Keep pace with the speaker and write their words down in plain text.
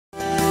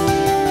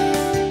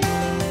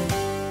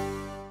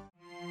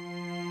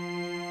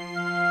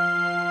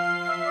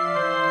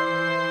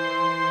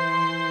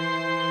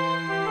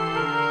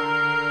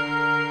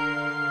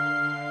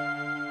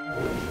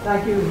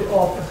thank you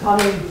all for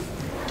coming.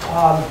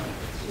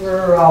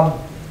 We're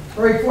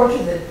very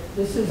fortunate.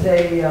 This is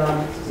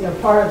a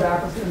part of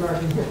African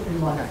American History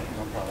Month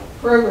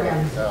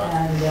programs,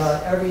 and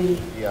every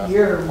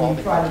year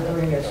we try to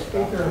bring a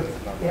speaker.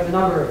 We have a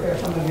number of,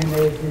 some of you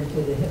may have been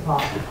to the hip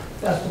hop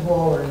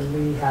festival, and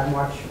we have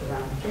march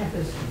around the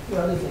campus and a few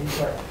other things,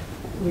 but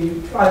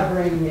we try to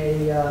bring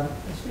a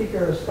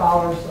speaker, a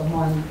scholar,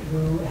 someone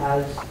who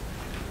has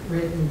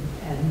written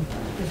and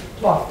just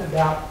talked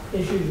about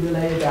issues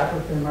related to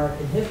African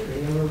American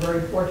history. And we're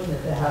very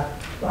fortunate to have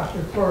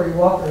Dr. Corey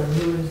Walker,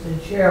 who is the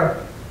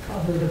chair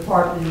of the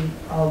Department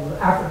of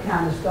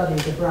Africana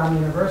Studies at Brown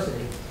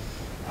University.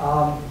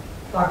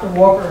 Dr.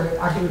 Walker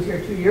actually was here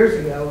 2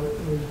 years ago.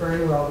 It was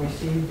very well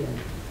received, and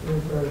we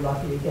were very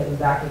lucky to get him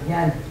back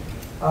again.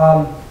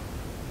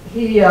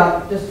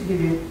 Just to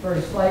give you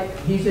very slight,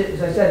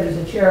 as I said,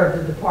 he's the chair of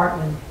the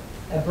department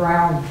at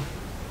Brown.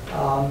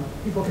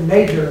 People can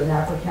major in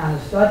Africana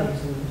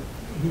Studies, and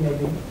he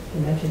maybe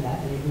can mention that,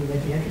 and he may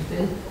be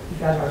interested. We've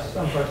had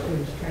some of our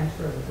students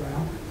transfer to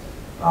Brown.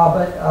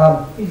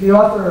 But he's the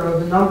author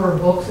of a number of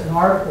books and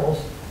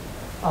articles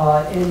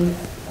in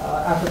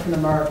African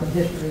American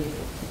history.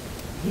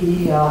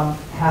 He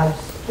has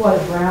taught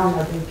at Brown.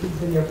 I think he's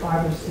been there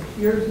 5 or 6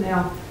 years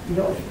now.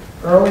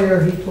 Earlier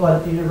he taught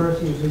at the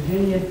University of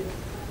Virginia,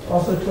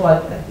 also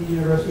taught at the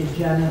University of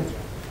Jena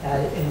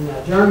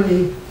in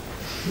Germany.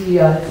 He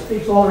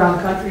speaks all around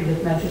the country.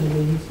 Just mentioned to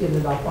me he's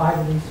given about 5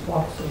 of these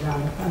talks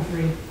around the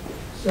country.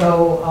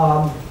 So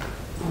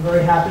I'm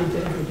very happy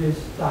to introduce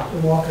Dr.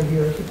 Walker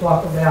here to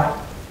talk about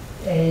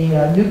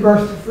a new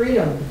burst of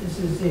freedom. This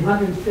is the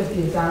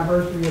 150th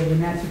anniversary of the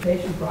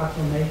Emancipation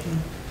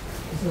Proclamation.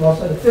 This is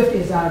also the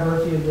 50th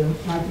anniversary of the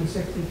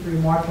 1963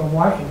 March on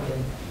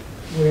Washington,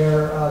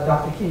 where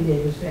Dr. King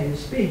gave his famous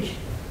speech.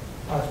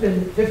 It's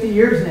been 50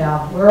 years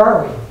now. Where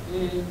are we?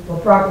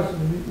 What progress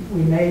have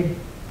we made?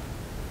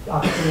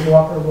 Dr.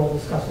 Walker will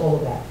discuss all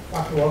of that.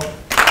 Dr. Walker.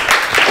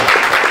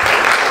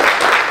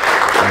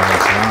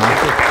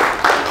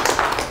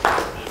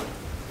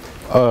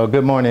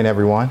 Good morning,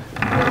 everyone.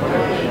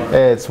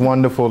 It's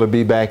wonderful to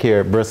be back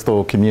here at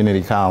Bristol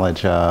Community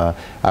College. I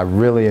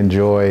really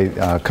enjoy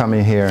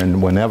coming here,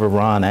 and whenever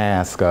Ron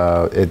asks,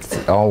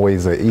 it's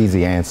always an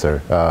easy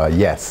answer,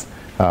 yes.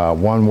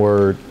 One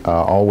word,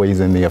 always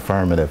in the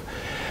affirmative.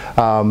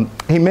 Ron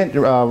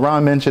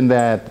mentioned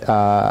that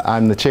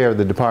I'm the chair of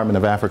the Department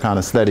of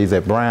Africana Studies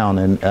at Brown,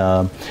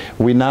 and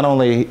we not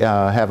only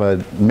have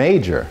a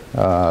major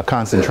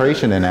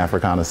concentration in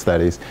Africana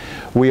Studies,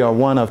 we are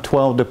one of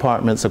 12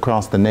 departments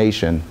across the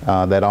nation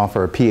that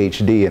offer a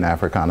PhD in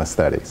Africana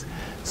Studies.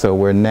 So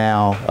we're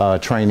now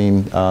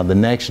training the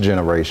next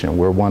generation.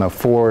 We're one of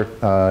 4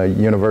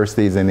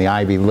 universities in the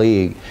Ivy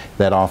League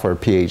that offer a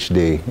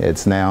PhD.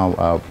 It's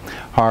now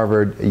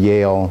Harvard,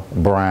 Yale,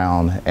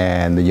 Brown,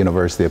 and the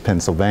University of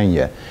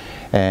Pennsylvania.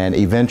 And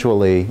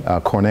eventually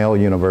Cornell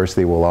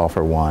University will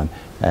offer one,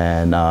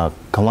 and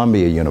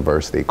Columbia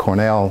University.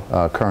 Columbia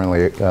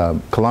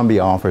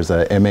offers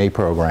a MA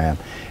program.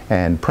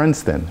 And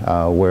Princeton,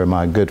 where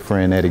my good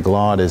friend Eddie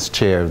Glaude is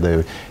chair of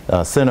the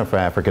Center for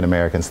African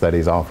American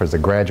Studies, offers a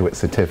graduate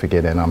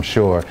certificate, and I'm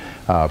sure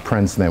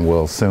Princeton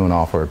will soon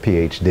offer a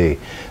PhD.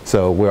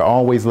 So we're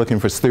always looking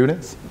for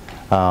students,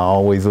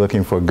 always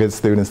looking for good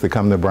students to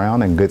come to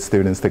Brown and good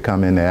students to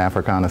come into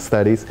Africana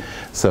Studies.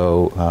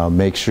 So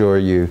make sure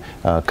you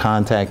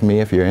contact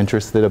me if you're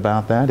interested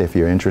about that, if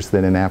you're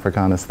interested in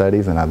Africana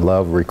Studies, and I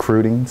love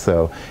recruiting.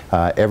 So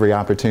every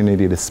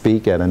opportunity to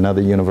speak at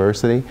another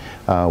university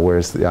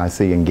where I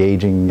see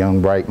engaging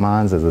young bright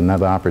minds is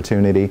another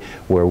opportunity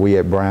where we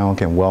at Brown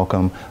can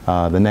welcome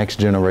the next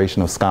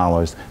generation of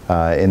scholars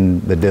in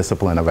the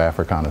discipline of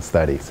Africana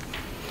Studies.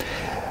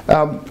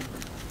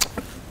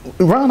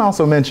 Ron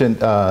also mentioned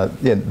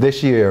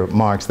this year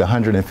marks the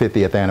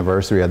 150th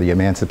anniversary of the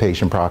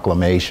Emancipation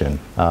Proclamation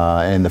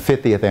and the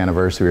 50th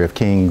anniversary of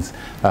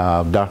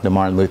Dr.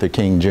 Martin Luther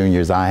King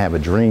Jr.'s I Have a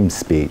Dream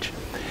speech.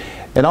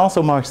 It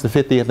also marks the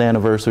 50th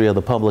anniversary of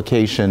the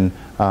publication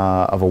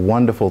of a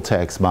wonderful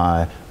text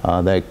by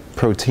that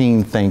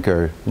protein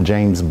thinker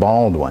James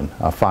Baldwin,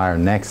 A Fire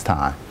Next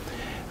Time.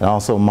 It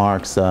also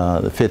marks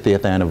the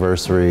 50th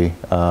anniversary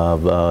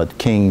of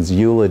King's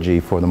eulogy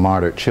for the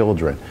martyred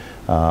children.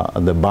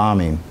 The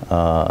bombing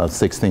of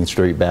 16th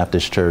Street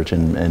Baptist Church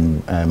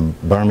in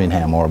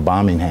Birmingham, or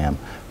Birmingham,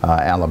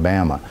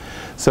 Alabama.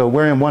 So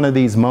we're in one of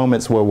these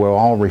moments where we're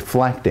all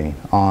reflecting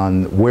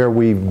on where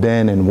we've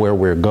been and where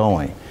we're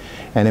going.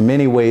 And in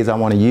many ways, I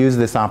want to use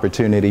this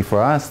opportunity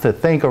for us to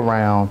think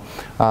around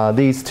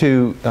these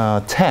 2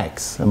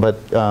 texts,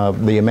 but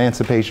the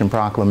Emancipation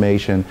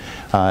Proclamation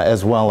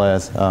as well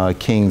as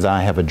King's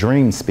I Have a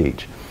Dream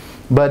speech.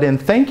 But in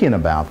thinking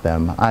about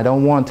them, I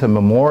don't want to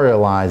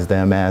memorialize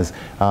them as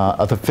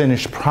the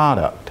finished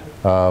product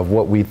of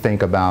what we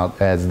think about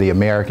as the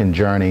American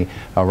journey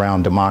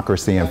around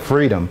democracy and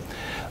freedom.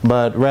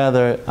 But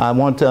rather, I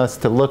want us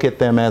to look at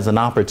them as an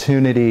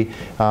opportunity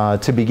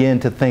to begin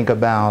to think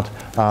about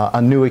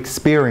a new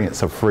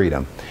experience of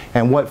freedom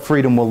and what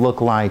freedom will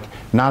look like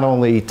not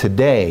only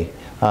today,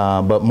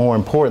 but more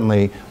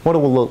importantly, what it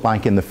will look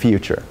like in the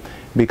future.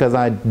 Because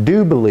I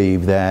do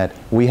believe that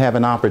we have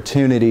an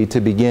opportunity to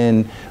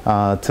begin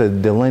to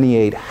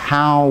delineate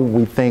how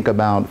we think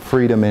about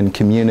freedom and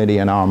community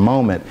in our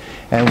moment.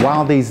 And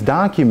while these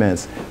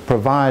documents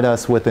provide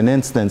us with an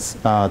instance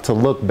to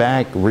look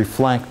back,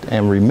 reflect,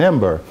 and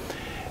remember,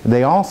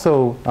 they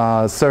also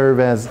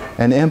serve as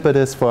an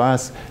impetus for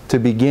us to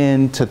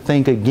begin to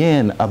think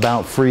again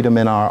about freedom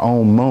in our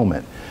own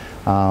moment.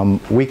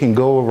 We can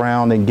go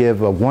around and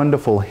give a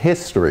wonderful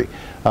history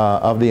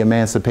of the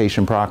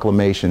Emancipation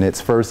Proclamation,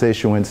 its first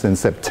issuance in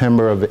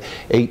September of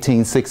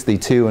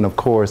 1862, and of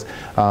course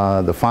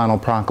the final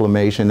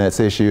proclamation that's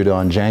issued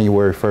on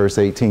January 1st,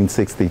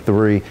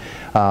 1863,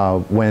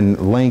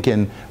 when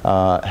Lincoln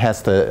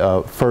has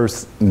to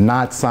first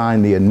not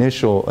sign the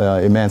initial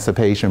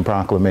Emancipation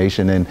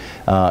Proclamation, and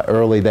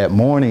early that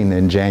morning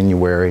in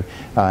January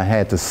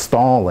had to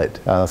stall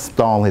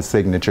his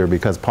signature,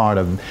 because part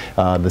of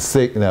the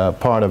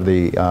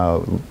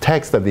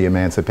text of the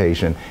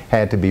Emancipation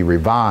had to be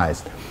revised.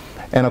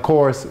 And of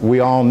course,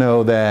 we all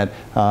know that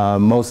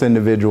most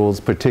individuals,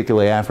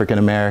 particularly African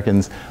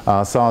Americans,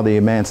 saw the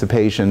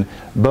emancipation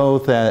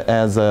both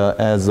as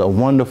a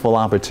wonderful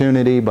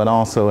opportunity, but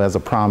also as a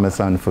promise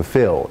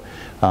unfulfilled.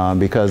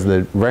 Because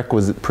the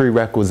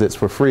prerequisites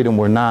for freedom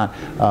were not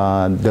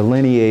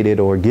delineated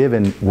or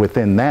given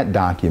within that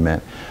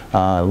document.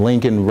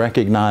 Lincoln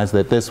recognized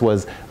that this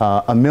was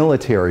a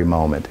military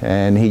moment,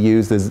 and he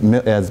used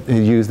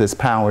his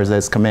powers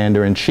as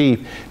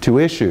commander-in-chief to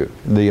issue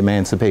the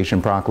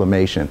Emancipation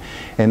Proclamation.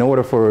 In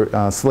order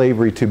for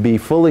slavery to be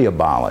fully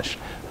abolished,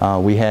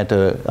 we had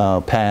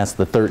to pass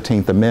the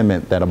 13th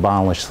Amendment that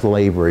abolished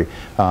slavery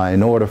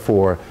in order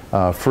for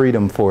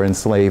freedom for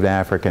enslaved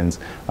Africans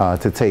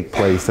to take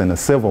place in a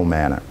civil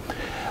manner.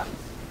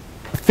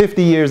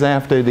 50 years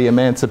after the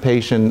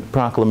Emancipation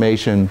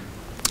Proclamation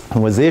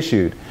was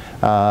issued,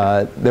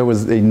 there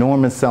was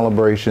enormous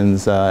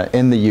celebrations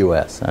in the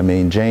U.S. I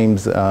mean,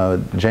 James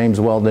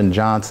Weldon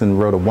Johnson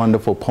wrote a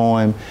wonderful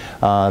poem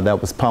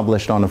that was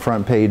published on the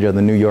front page of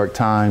the New York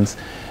Times.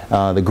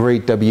 The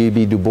great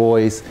W.E.B. Du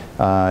Bois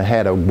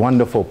had a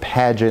wonderful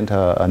pageant,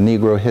 a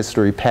Negro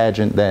history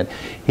pageant that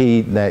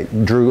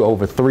drew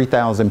over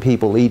 3,000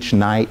 people each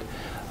night.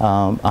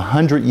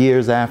 100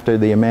 years after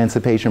the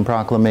Emancipation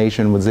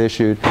Proclamation was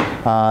issued,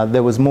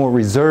 there was more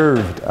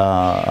reserved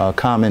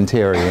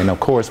commentary, and of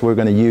course we're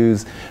going to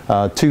use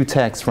two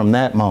texts from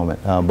that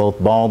moment,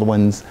 both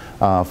Baldwin's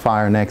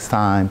Fire Next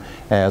Time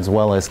as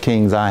well as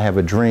King's I Have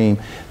a Dream,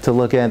 to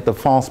look at the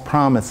false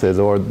promises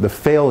or the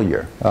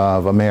failure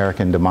of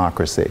American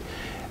democracy.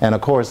 And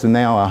of course,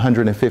 now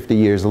 150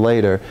 years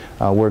later,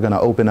 we're going to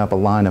open up a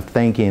line of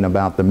thinking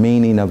about the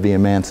meaning of the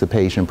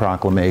Emancipation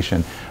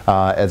Proclamation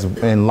as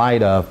in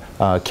light of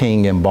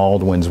King and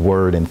Baldwin's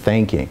word and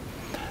thinking.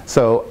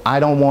 So I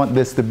don't want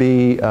this to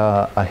be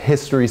a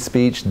history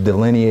speech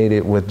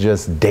delineated with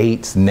just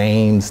dates,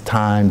 names,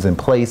 times, and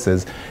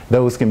places.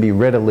 Those can be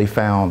readily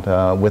found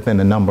within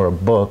a number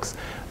of books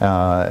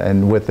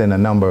and within a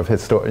number of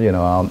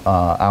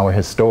our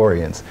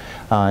historians.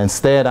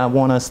 Instead, I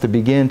want us to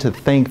begin to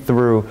think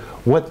through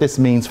what this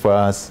means for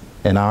us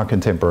in our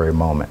contemporary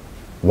moment.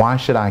 Why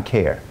should I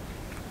care?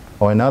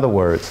 Or in other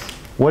words,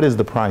 what is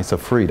the price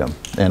of freedom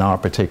in our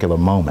particular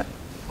moment?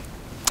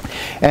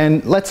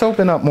 And let's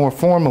open up more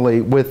formally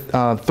with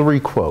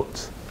three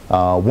quotes.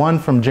 One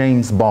from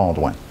James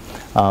Baldwin,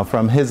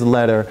 from his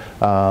letter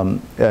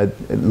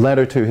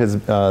to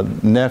his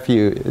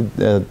nephew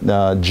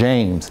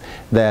James,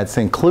 that's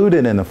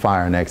included in the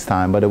Fire Next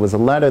Time, but it was a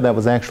letter that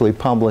was actually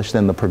published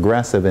in the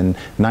Progressive in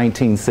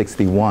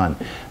 1961.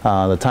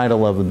 The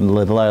title of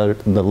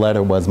the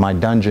letter was "My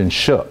Dungeon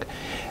Shook."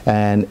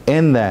 And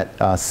in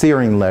that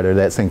searing letter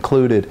that's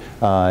included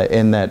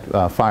in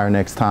that Fire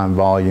Next Time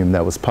volume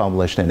that was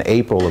published in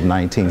April of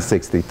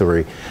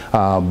 1963,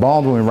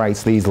 Baldwin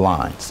writes these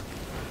lines: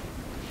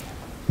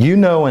 "You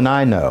know and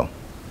I know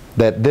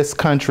that this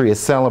country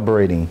is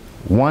celebrating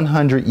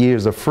 100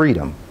 years of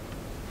freedom,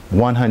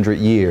 100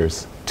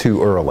 years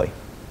too early."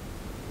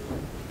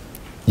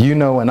 You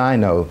know and I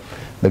know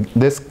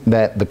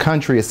that the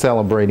country is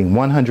celebrating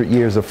 100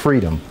 years of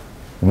freedom,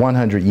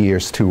 100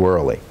 years too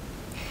early.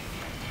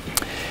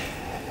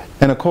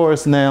 And of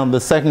course, now the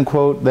second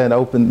quote that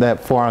opened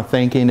that for our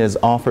thinking is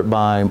offered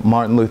by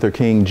Martin Luther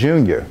King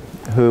Jr.,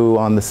 who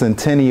on the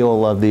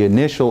centennial of the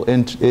initial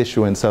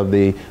issuance of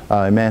the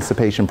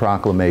Emancipation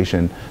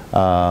Proclamation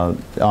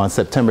on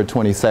September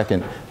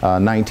 22nd,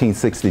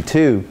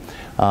 1962,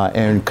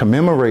 and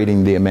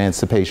commemorating the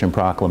Emancipation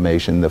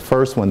Proclamation, the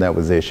first one that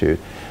was issued,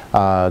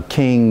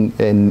 King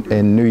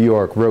in New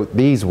York wrote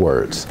these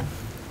words: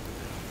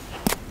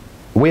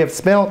 "We have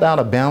spelled out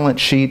a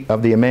balance sheet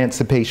of the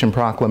Emancipation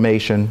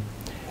Proclamation,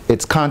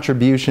 its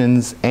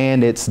contributions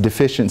and its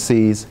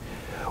deficiencies,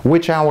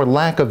 which our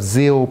lack of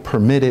zeal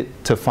permitted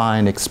to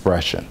find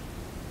expression.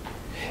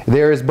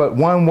 There is but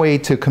one way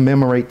to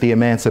commemorate the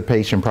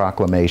Emancipation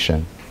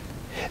Proclamation.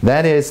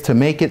 That is to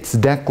make its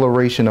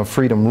declaration of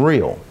freedom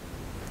real,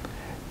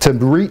 to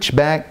reach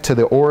back to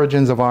the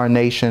origins of our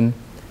nation,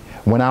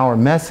 when our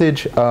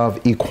message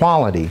of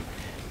equality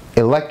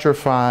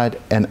electrified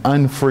an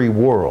unfree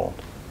world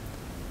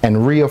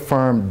and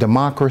reaffirmed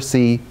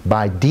democracy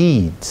by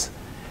deeds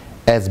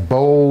as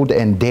bold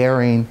and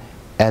daring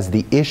as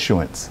the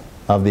issuance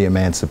of the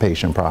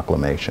Emancipation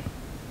Proclamation.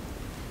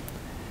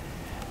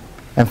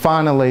 And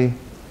finally,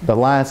 the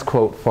last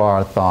quote for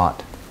our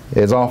thought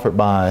is offered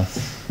by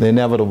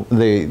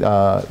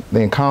the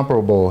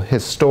incomparable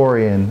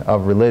historian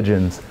of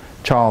religions,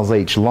 Charles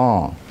H.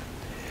 Long,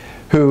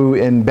 who,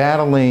 in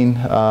battling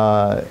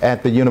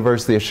at the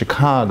University of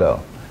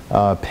Chicago,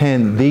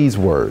 penned these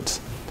words,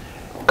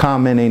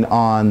 commenting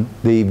on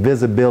the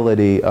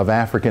visibility of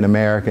African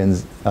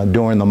Americans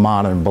during the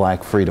modern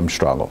black freedom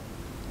struggle.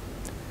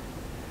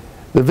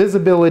 The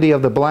visibility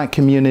of the black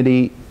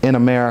community in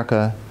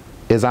America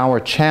is our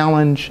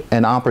challenge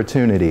and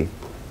opportunity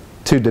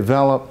to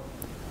develop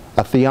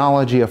a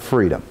theology of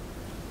freedom,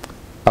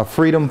 a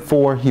freedom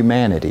for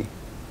humanity,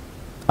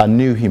 a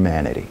new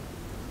humanity.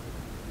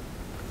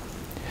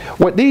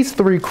 What these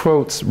three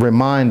quotes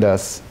remind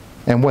us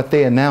and what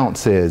they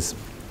announce is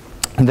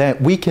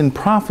that we can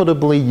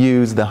profitably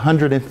use the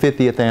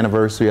 150th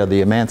anniversary of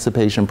the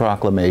Emancipation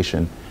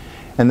Proclamation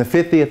and the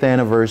 50th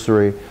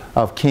anniversary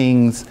of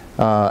King's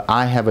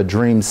I Have a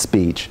Dream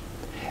speech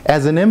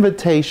as an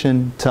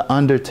invitation to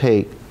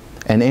undertake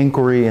an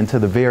inquiry into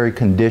the very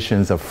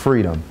conditions of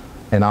freedom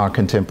in our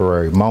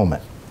contemporary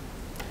moment.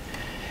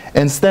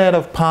 Instead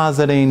of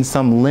positing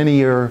some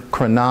linear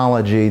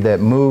chronology that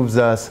moves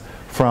us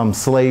from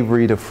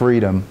slavery to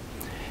freedom,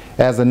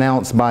 as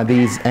announced by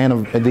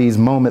these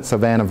moments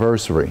of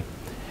anniversary,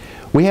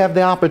 we have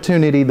the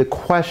opportunity to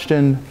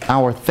question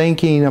our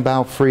thinking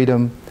about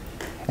freedom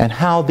and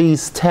how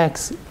these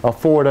texts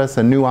afford us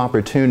a new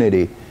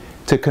opportunity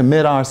to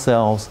commit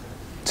ourselves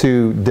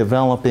to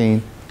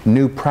developing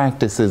new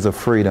practices of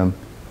freedom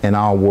in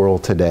our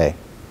world today.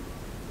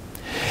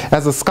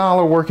 As a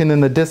scholar working in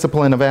the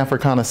discipline of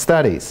Africana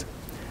Studies,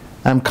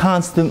 I'm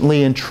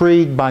constantly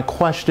intrigued by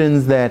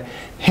questions that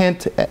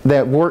hint that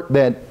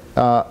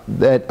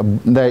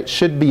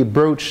should be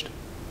broached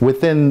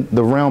within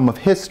the realm of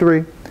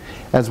history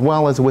as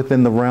well as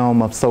within the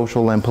realm of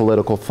social and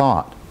political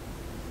thought.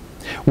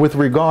 With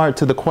regard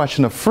to the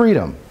question of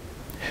freedom,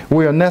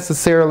 we are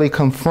necessarily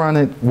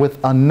confronted with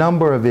a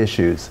number of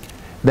issues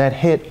that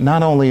hit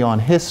not only on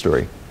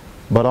history,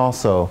 but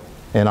also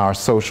in our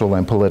social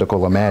and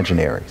political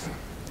imaginaries.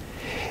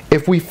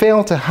 If we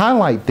fail to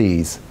highlight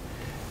these,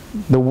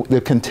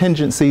 the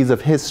contingencies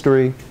of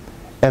history,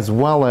 as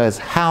well as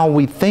how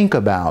we think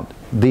about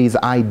these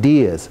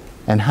ideas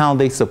and how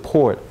they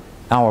support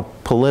our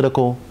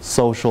political,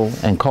 social,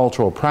 and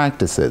cultural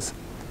practices,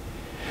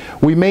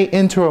 we may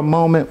enter a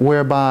moment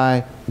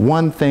whereby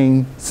one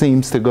thing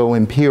seems to go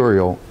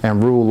imperial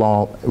and rule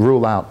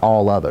out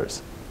all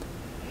others.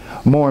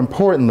 More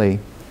importantly,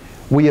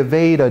 we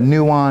evade a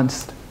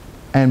nuanced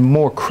and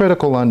more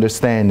critical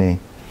understanding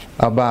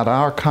about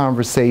our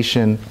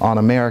conversation on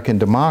American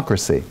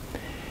democracy,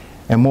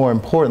 and more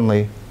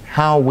importantly,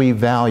 how we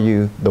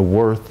value the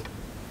worth,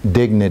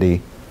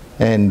 dignity,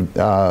 and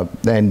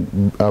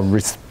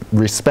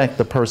respect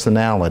the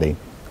personality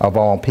of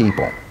all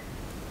people.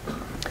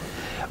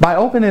 By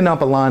opening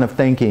up a line of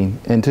thinking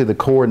into the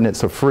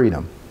coordinates of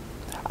freedom,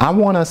 I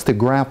want us to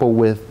grapple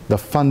with the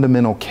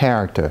fundamental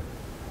character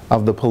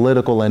of the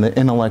political and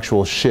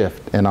intellectual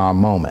shift in our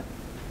moment,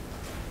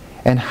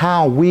 and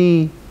how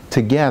we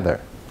together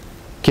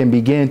can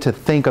begin to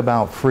think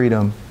about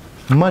freedom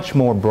much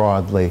more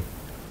broadly,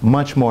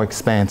 much more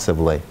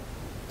expansively,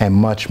 and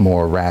much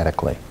more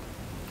radically.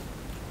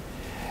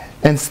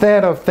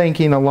 Instead of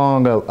thinking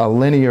along a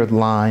linear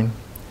line,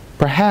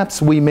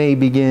 perhaps we may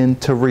begin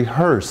to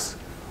rehearse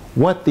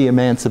what the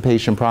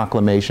Emancipation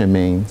Proclamation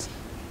means,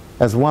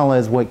 as well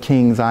as what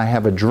King's I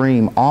Have a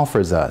Dream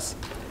offers us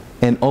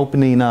in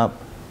opening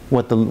up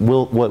what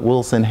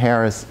Wilson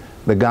Harris,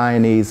 the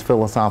Guyanese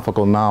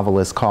philosophical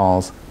novelist,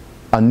 calls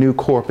a new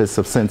corpus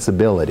of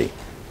sensibility.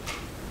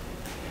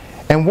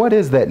 And what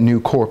is that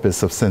new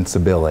corpus of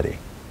sensibility?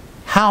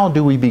 How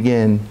do we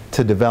begin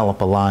to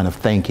develop a line of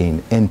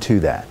thinking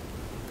into that?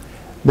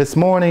 This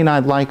morning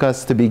I'd like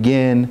us to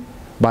begin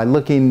by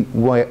looking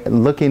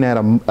at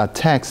a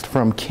text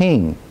from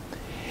King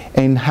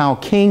and how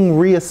King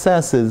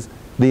reassesses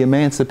the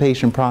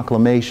Emancipation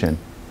Proclamation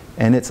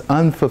and its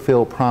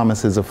unfulfilled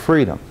promises of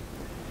freedom.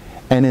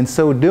 And in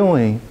so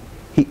doing,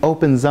 he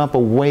opens up a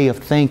way of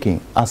thinking,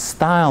 a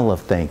style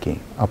of thinking,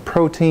 a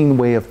protein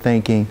way of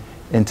thinking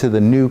into the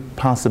new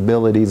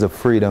possibilities of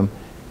freedom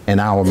in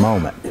our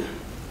moment.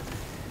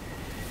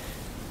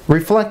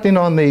 Reflecting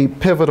on the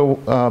pivotal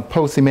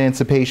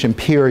post-emancipation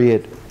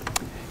period,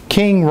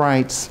 King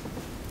writes,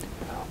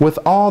 "With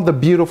all the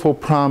beautiful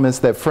promise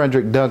that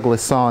Frederick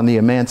Douglass saw in the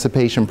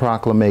Emancipation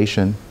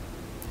Proclamation,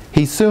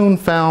 he soon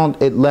found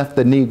it left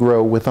the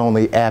Negro with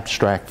only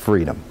abstract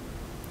freedom.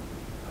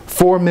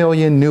 4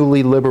 million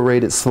newly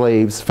liberated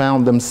slaves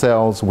found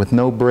themselves with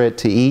no bread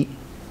to eat,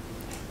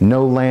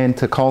 no land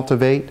to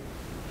cultivate,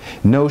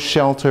 no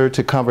shelter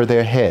to cover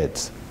their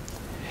heads.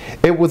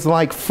 It was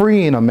like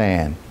freeing a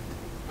man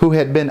who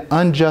had been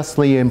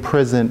unjustly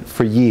imprisoned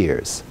for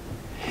years,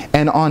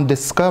 and on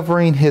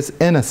discovering his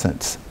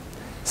innocence,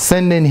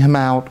 sending him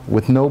out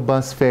with no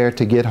bus fare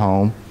to get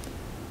home,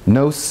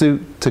 no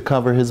suit to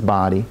cover his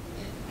body,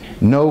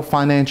 no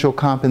financial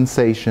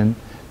compensation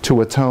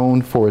to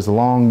atone for his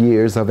long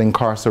years of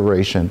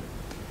incarceration,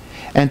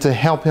 and to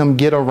help him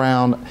get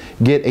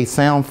a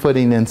sound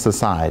footing in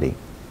society.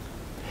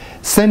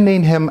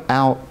 Sending him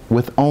out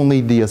with only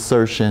the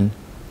assertion,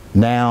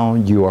 "Now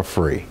you are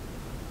free."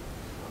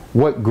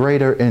 What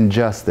greater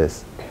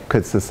injustice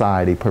could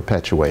society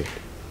perpetuate?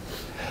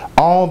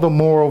 All the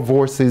moral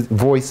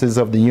voices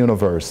of the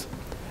universe,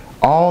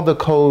 all the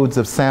codes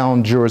of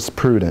sound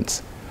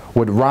jurisprudence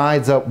would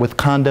rise up with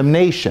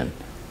condemnation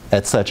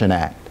at such an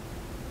act.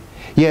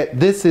 Yet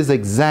this is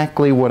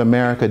exactly what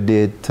America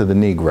did to the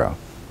Negro.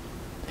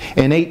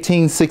 In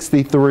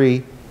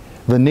 1863,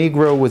 the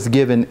Negro was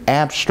given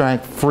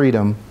abstract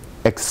freedom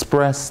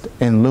expressed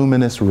in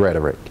luminous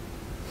rhetoric.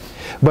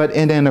 But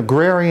in an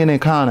agrarian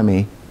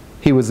economy,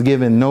 he was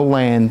given no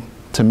land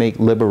to make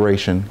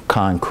liberation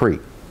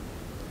concrete.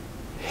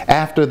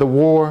 After the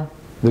war,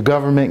 the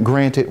government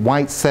granted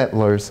white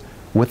settlers,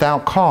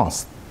 without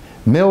cost,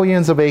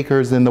 millions of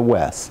acres in the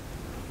West,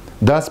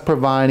 thus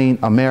providing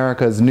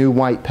America's new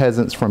white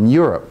peasants from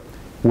Europe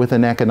with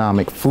an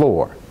economic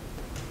floor.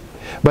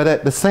 But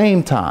at the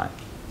same time,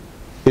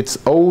 its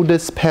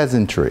oldest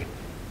peasantry,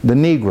 the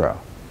Negro,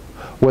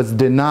 was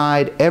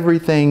denied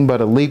everything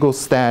but a legal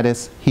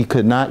status he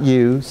could not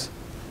use,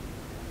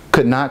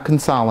 could not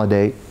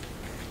consolidate,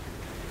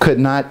 could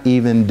not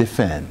even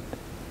defend.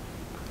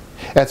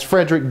 As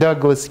Frederick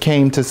Douglass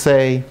came to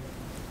say,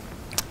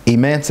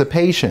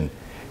 emancipation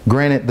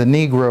granted the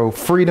Negro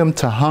freedom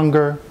to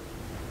hunger,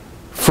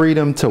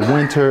 freedom to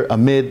winter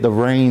amid the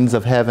rains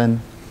of heaven.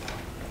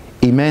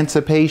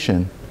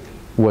 Emancipation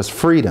was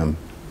freedom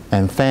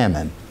and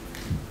famine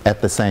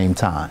at the same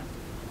time.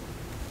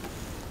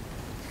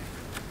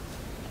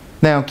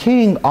 Now,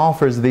 King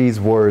offers these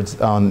words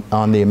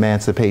on the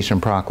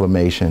Emancipation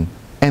Proclamation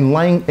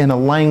in a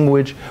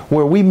language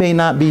where we may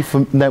not be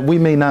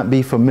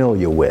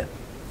familiar with.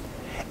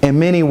 In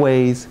many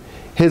ways,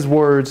 his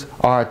words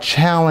are a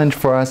challenge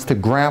for us to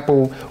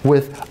grapple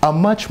with a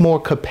much more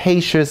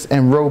capacious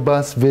and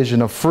robust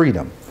vision of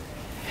freedom.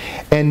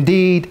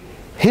 Indeed,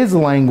 his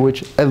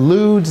language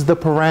eludes the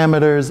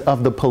parameters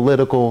of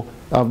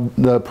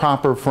the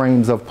proper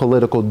frames of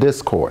political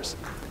discourse.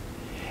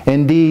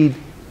 Indeed,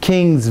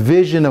 King's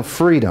vision of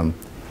freedom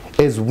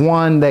is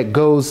one that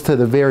goes to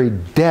the very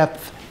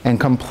depth and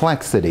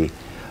complexity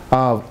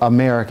of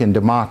American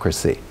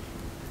democracy.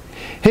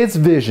 His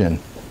vision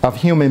of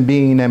human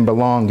being and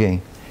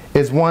belonging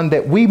is one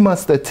that we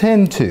must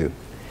attend to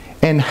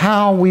in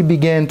how we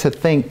begin to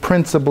think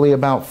principally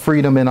about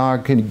freedom in our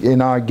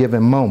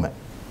given moment.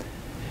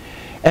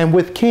 And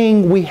with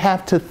King, we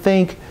have to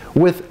think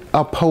with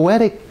a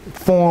poetic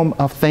form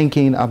of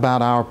thinking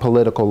about our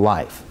political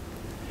life.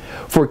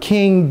 For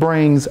King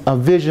brings a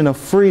vision of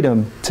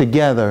freedom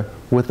together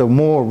with a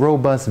more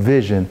robust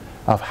vision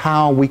of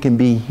how we can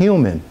be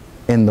human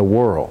in the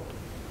world.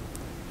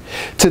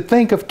 To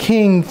think of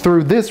King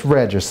through this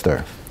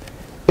register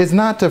is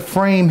not to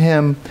frame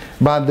him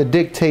by the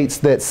dictates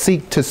that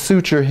seek to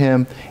suture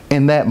him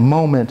in that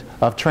moment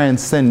of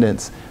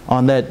transcendence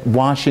on that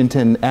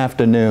Washington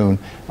afternoon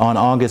on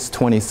August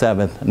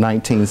 27th,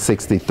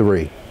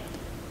 1963.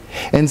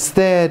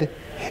 Instead,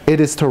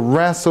 it is to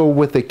wrestle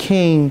with a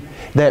King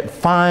that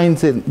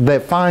finds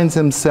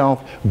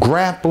himself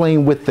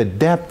grappling with the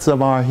depths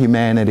of our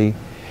humanity,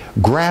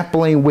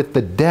 grappling with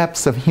the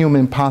depths of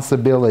human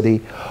possibility,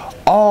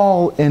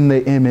 all in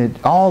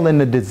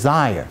the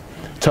desire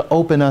to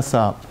open us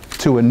up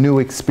to a new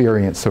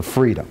experience of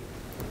freedom.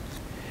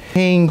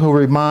 King who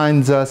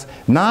reminds us,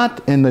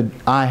 not in the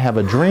I Have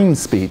a Dream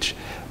speech,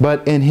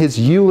 but in his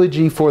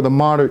eulogy for the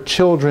martyred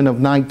children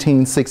of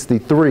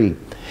 1963,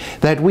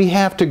 that we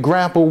have to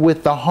grapple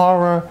with the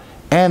horror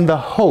and the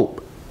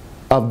hope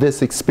of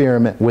this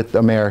experiment with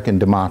American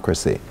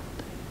democracy.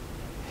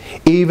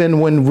 Even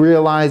when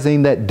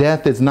realizing that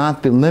death is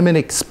not the limit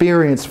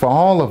experience for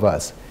all of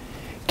us,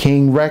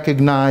 King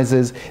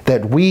recognizes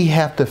that we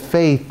have to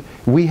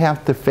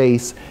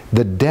face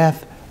the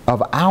death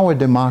of our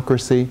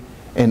democracy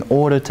in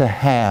order to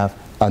have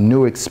a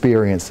new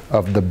experience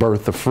of the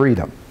birth of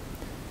freedom.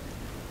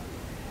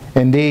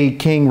 Indeed,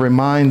 King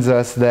reminds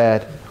us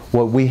that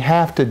what we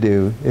have to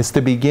do is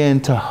to begin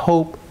to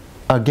hope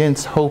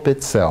against hope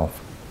itself,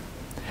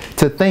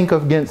 to think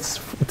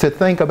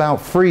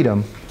about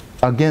freedom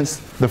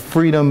against the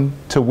freedom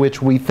to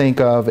which we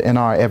think of in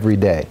our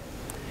everyday.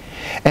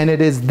 And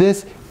it is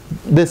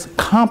this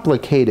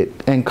complicated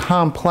and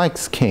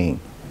complex King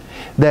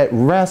that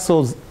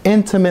wrestles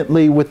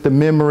intimately with the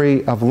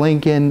memory of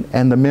Lincoln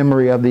and the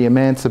memory of the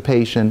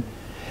Emancipation,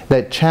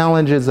 that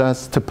challenges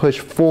us to push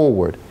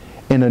forward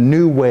in a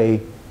new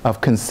way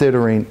of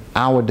considering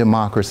our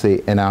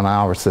democracy and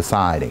our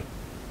society.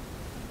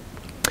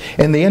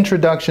 In the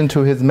introduction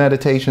to his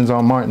meditations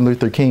on Martin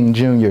Luther King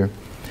Jr.,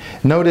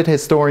 noted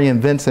historian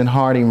Vincent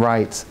Harding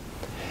writes,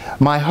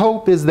 My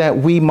hope is that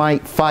we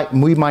might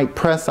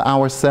press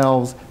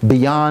ourselves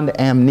beyond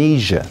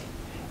amnesia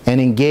and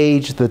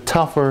engage the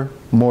tougher,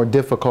 more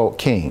difficult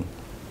king.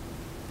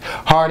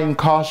 Harding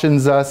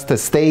cautions us to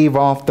stave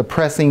off the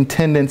pressing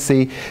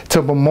tendency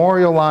to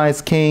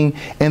memorialize King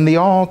in the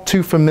all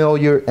too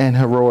familiar and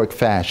heroic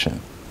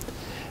fashion.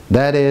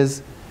 That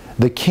is,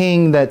 the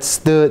king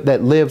that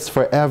lives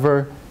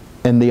forever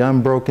in the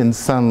unbroken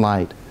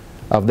sunlight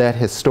of that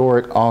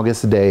historic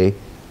August day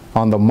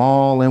on the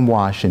Mall in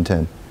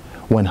Washington,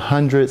 when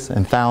hundreds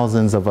and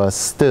thousands of us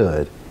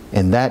stood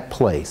in that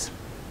place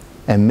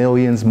and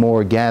millions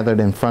more gathered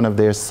in front of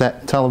their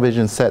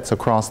television sets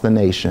across the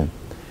nation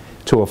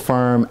to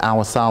affirm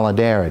our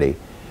solidarity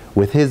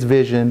with his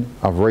vision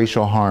of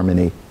racial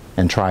harmony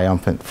and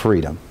triumphant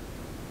freedom.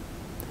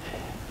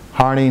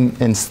 Harding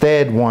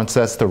instead wants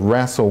us to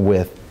wrestle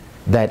with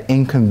that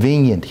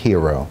inconvenient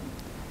hero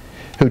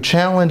who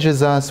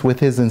challenges us with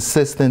his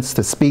insistence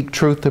to speak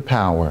truth to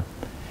power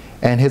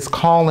and his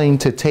calling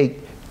to take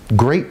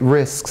great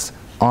risks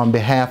on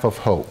behalf of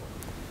hope,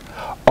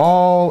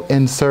 all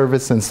in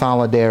service and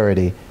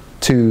solidarity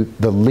to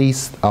the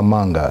least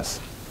among us.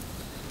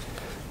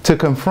 To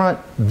confront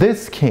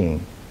this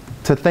king,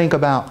 to think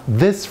about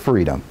this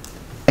freedom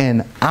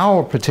in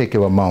our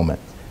particular moment,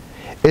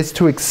 is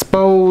to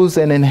expose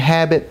and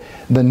inhabit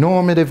the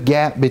normative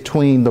gap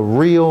between the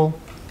real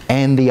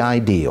and the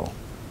ideal.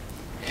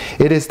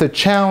 It is to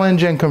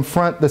challenge and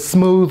confront the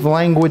smooth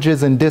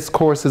languages and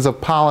discourses of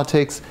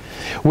politics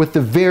with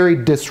the very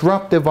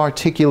disruptive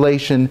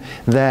articulation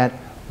that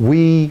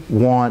we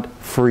want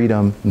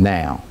freedom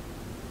now.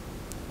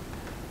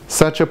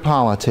 Such a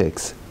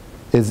politics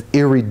is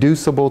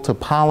irreducible to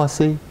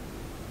policy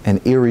and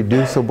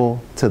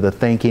irreducible to the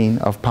thinking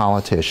of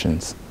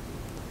politicians.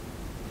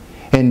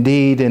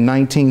 Indeed, in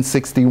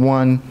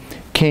 1961,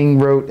 King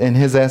wrote in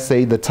his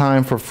essay, "The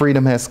Time for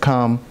Freedom Has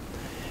Come,"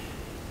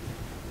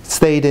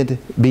 stated,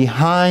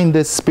 "Behind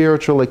this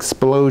spiritual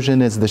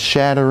explosion is the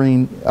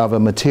shattering of a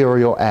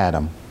material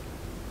atom."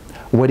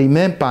 What he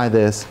meant by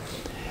this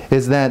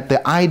is that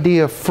the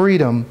idea of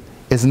freedom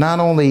is not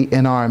only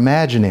in our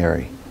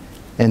imaginary,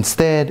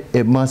 instead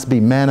it must be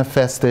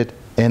manifested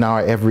in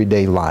our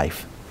everyday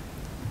life.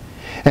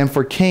 And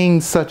for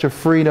King, such a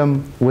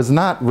freedom was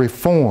not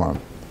reform.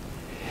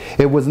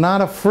 It was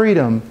not a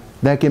freedom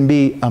that can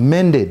be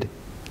amended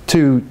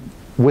to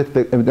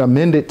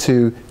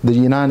the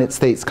United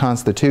States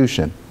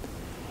Constitution.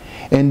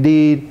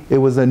 Indeed, it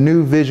was a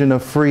new vision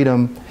of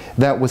freedom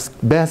that was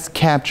best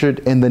captured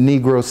in the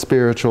Negro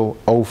spiritual,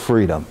 "O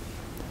Freedom."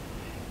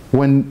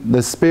 When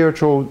the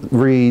spiritual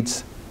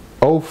reads,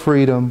 "O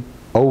freedom,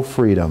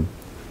 freedom,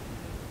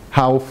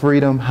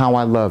 how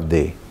I love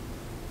thee.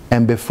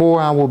 And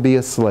before I will be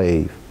a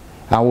slave,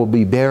 I will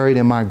be buried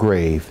in my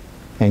grave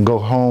and go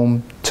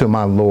home to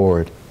my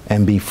Lord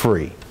and be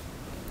free."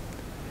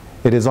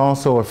 It is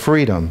also a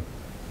freedom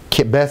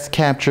best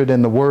captured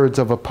in the words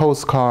of a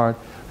postcard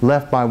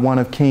left by one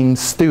of King's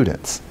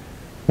students,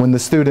 when the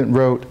student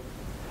wrote,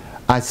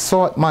 "I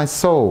sought my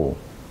soul,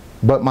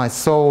 but my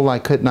soul I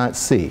could not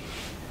see.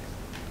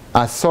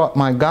 I sought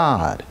my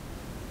God,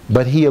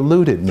 but he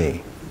eluded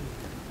me.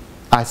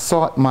 I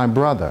sought my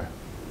brother,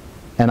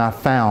 and I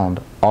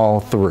found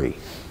all three."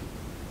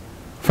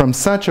 From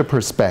such a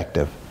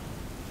perspective,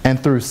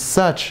 and through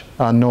such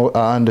an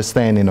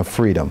understanding of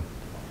freedom,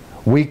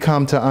 we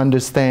come to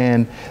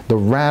understand the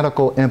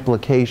radical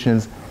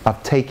implications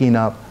of taking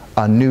up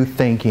a new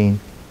thinking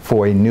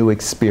for a new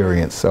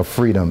experience of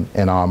freedom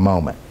in our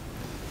moment.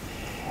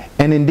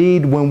 And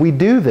indeed, when we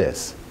do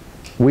this,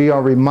 we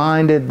are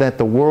reminded that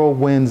the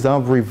whirlwinds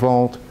of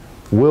revolt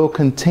will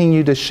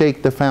continue to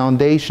shake the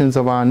foundations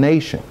of our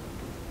nation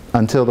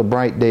until the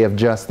bright day of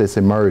justice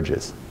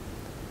emerges.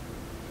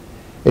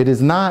 It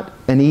is not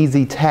an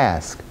easy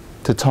task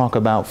to talk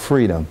about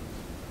freedom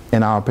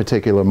in our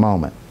particular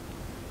moment.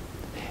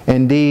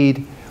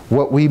 Indeed,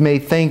 what we may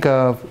think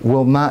of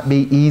will not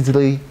be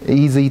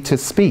easy to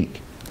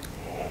speak.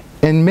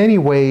 In many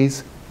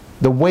ways,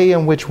 the way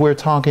in which we're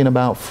talking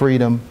about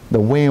freedom, the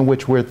way in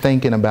which we're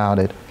thinking about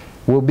it,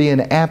 will be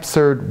an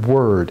absurd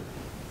word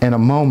in a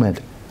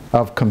moment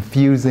of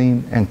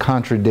confusing and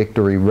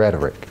contradictory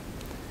rhetoric.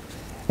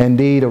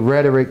 Indeed, a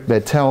rhetoric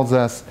that tells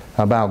us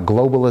about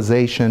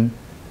globalization,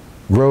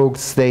 rogue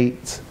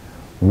states,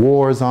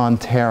 wars on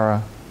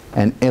terror,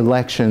 and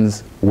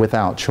elections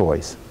without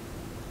choice.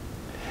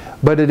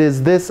 But it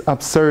is this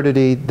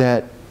absurdity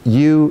that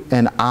you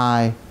and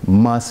I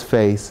must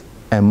face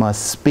and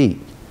must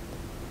speak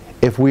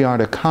if we are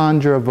to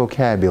conjure a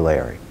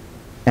vocabulary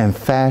and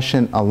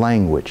fashion a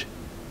language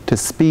to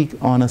speak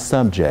on a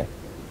subject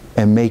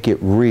and make it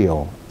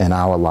real in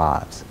our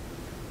lives.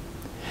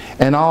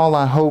 And all,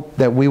 I hope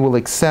that we will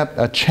accept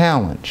a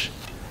challenge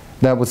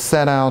that was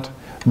set out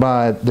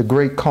by the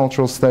great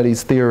cultural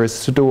studies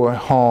theorist Stuart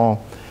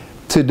Hall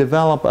to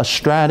develop a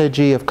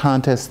strategy of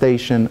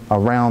contestation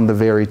around the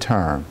very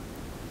term.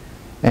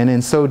 And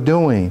in so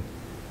doing,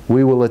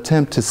 we will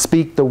attempt to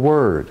speak the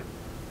word,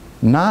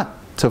 not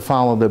to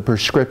follow the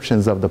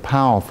prescriptions of the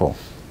powerful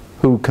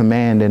who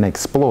command and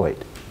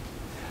exploit,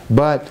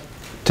 but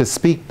to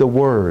speak the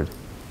word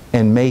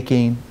in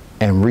making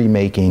and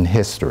remaking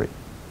history.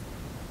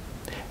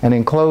 And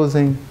in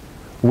closing,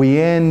 we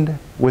end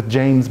with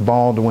James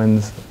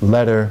Baldwin's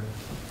letter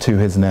to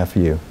his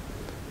nephew.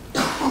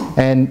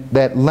 And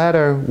that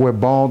letter where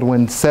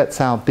Baldwin sets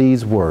out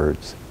these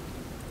words.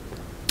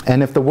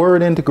 And if the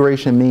word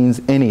integration means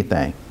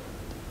anything,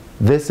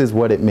 this is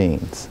what it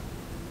means.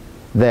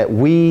 That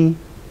we,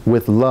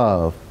 with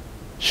love,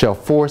 shall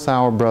force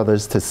our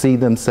brothers to see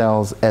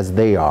themselves as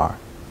they are,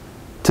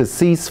 to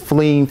cease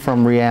fleeing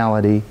from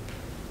reality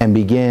and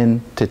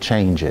begin to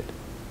change it.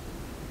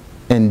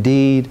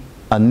 Indeed,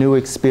 a new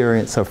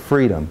experience of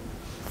freedom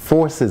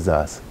forces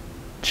us,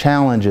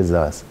 challenges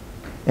us,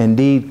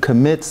 indeed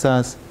commits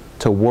us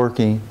to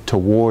working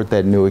toward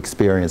that new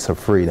experience of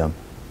freedom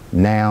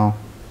now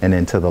and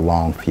into the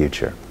long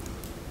future.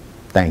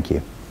 Thank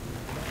you.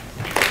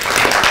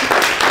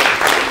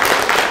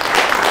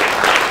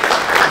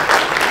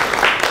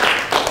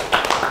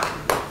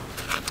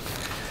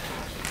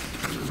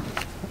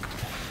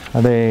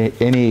 Are there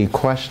any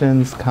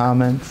questions,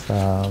 comments?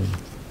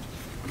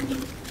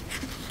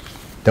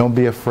 Don't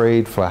be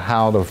afraid for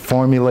how to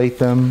formulate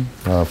them.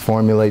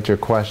 Formulate your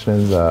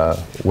questions.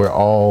 We're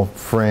all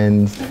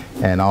friends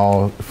and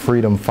all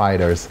freedom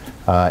fighters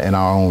in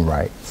our own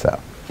right. So,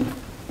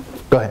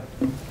 go ahead.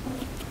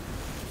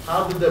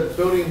 How did the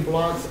building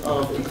blocks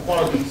of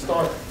equality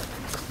start?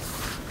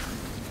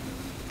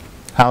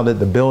 How did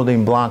the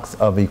building blocks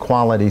of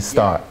equality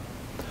start?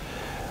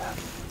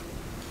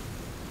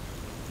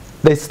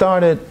 They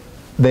started,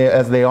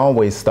 as they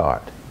always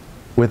start,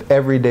 with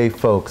everyday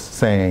folks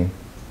saying,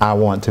 I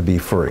want to be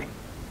free.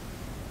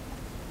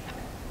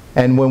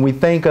 And when we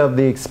think of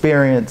the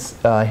experience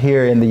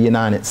here in the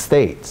United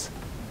States,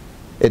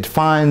 it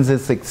finds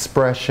its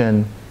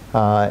expression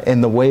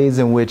in the ways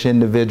in which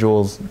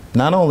individuals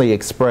not only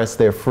express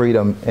their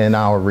freedom in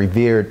our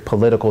revered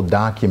political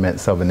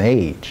documents of an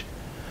age,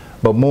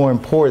 but more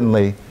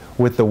importantly,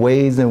 with the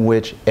ways in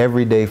which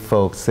everyday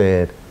folks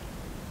said,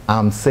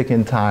 I'm sick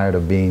and tired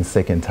of being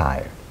sick and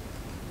tired.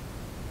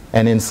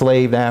 And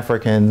enslaved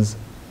Africans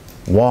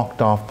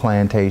walked off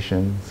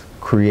plantations,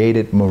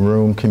 created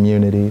maroon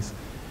communities.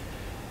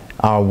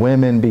 Our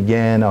women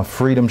began a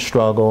freedom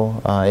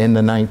struggle in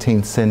the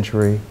 19th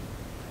century.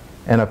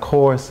 And of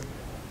course,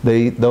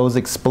 those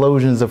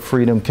explosions of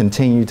freedom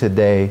continue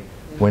today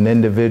when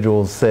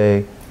individuals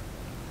say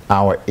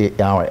our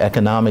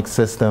economic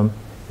system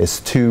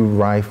is too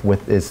rife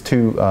with, is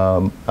too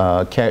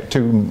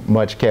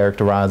much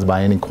characterized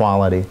by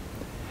inequality,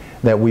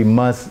 that we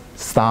must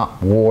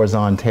stop wars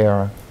on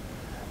terror,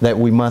 that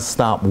we must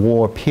stop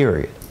war,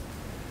 period.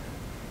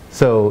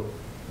 So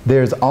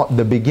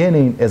the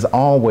beginning is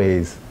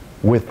always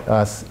with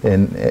us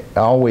and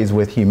always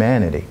with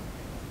humanity,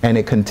 and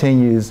it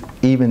continues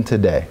even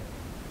today,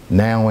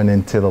 now and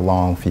into the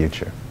long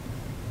future.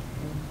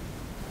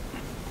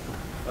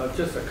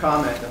 Just a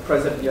comment. The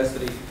president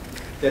yesterday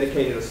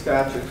dedicated a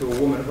statue to a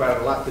woman who had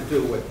a lot to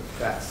do with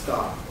that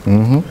stop.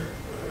 Mm-hmm.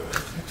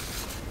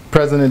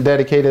 President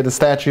dedicated a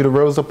statue to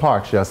Rosa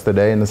Parks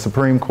yesterday, and the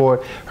Supreme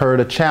Court heard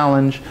a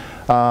challenge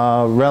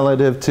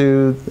relative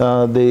to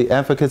the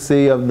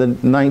efficacy of the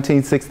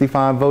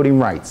 1965 Voting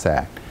Rights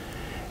Act.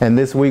 And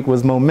this week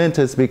was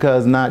momentous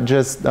because not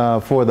just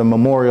for the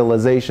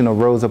memorialization of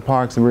Rosa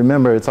Parks, and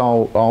remember, it's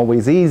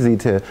always easy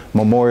to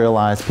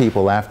memorialize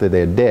people after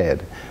they're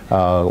dead.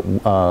 Carl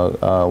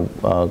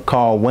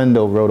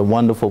Wendell wrote a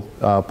wonderful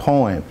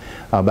poem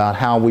about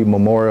how we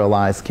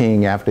memorialize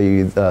King after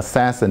he was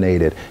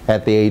assassinated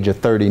at the age of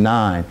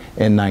 39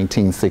 in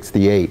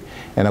 1968.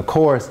 And of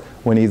course,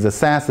 when he's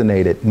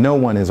assassinated, no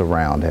one is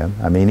around him.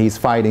 I mean, he's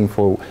fighting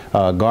for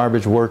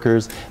garbage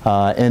workers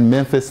in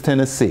Memphis,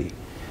 Tennessee,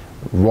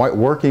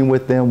 working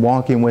with them,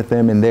 walking with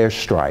them in their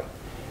strike.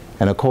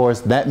 And of course,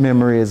 that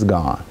memory is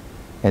gone.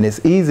 And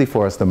it's easy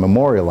for us to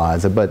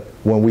memorialize it, but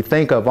when we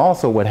think of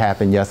also what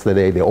happened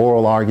yesterday, the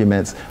oral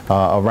arguments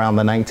around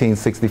the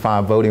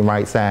 1965 Voting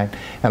Rights Act,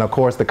 and of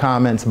course the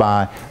comments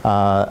by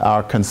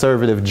our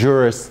conservative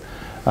jurist,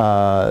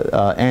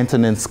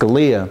 Antonin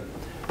Scalia,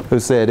 who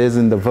said,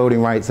 isn't the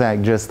Voting Rights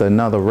Act just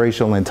another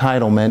racial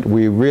entitlement?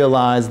 We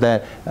realize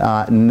that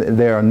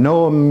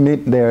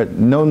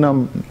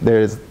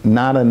there's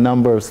not a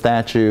number of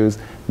statutes,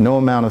 no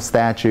amount of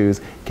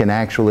statutes can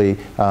actually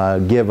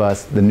give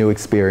us the new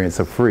experience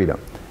of freedom.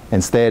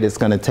 Instead, it's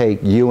going to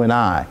take you and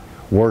I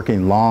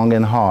working long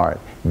and hard,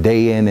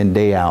 day in and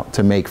day out,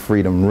 to make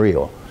freedom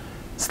real.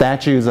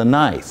 Statutes are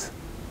nice,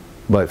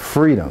 but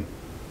freedom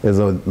is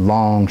a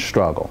long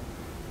struggle.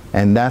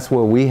 And that's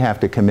what we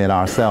have to commit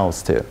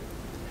ourselves to.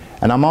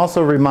 And I'm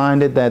also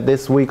reminded that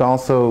this week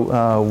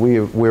also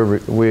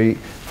we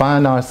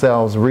find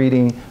ourselves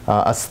reading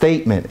a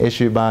statement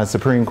issued by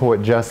Supreme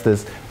Court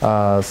Justice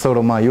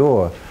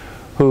Sotomayor,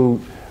 who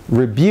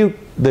rebuked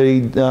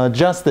the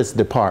Justice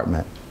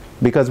Department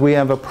because we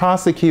have a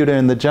prosecutor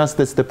in the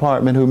Justice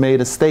Department who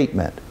made a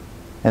statement.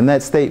 And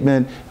that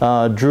statement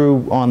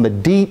drew on the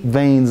deep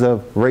veins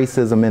of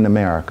racism in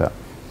America.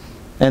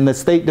 And the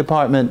State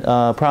Department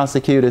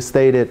prosecutor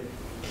stated,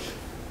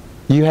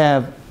 you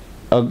have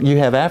you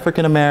have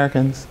African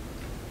Americans,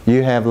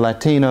 you have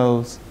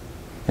Latinos,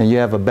 and you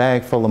have a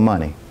bag full of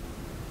money.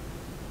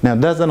 Now,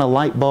 doesn't a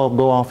light bulb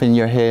go off in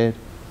your head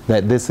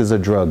that this is a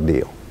drug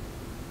deal?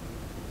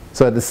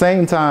 So at the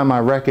same time, I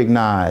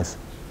recognize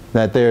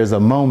that there's a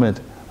moment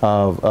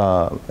of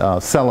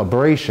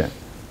celebration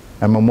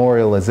and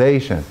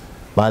memorialization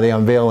by the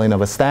unveiling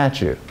of a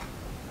statue.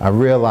 I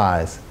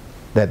realize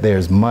that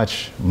there's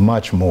much,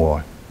 much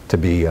more to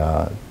be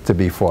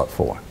fought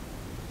for.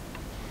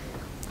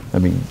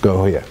 Let me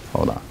go here.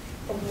 Hold on.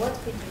 What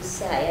could you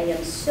say? I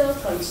am so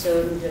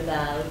concerned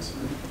about,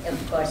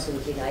 of course,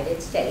 in the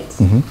United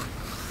States,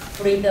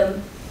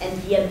 freedom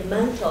and the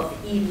amount of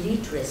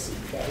illiteracy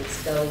that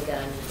is going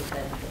on in the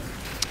country.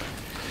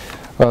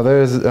 Well,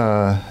 there's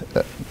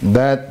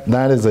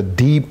that is a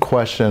deep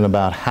question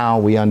about how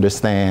we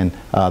understand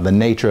the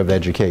nature of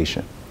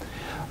education.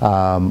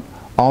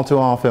 All too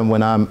often,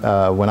 when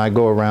I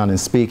go around and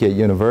speak at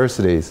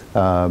universities,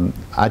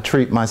 I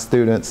treat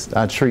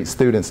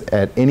students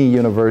at any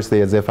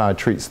university as if I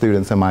treat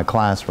students in my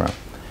classroom.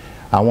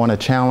 I want to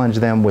challenge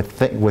them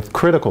with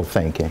critical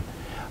thinking,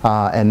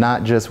 and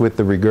not just with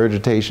the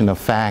regurgitation of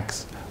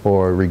facts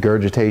or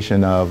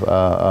regurgitation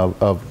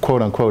of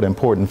quote-unquote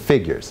important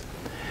figures.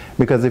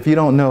 Because if you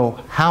don't know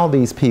how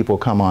these people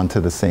come onto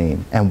the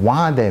scene and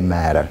why they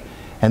matter,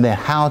 and then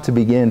how to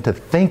begin to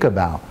think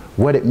about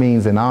what it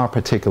means in our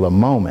particular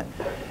moment,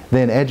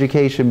 then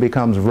education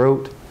becomes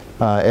rote.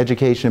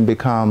 Education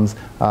becomes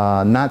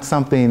not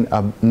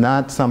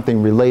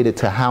something related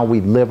to how we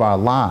live our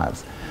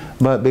lives,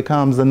 but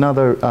becomes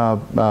another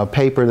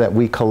paper that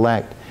we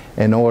collect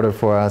in order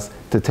for us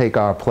to take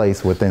our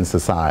place within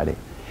society.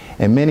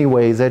 In many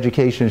ways,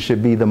 education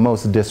should be the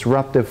most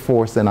disruptive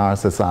force in our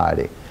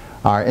society.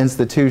 Our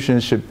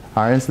institutions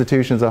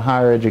of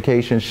higher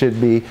education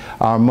should be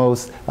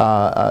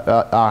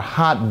our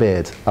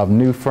hotbeds of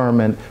new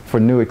ferment for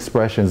new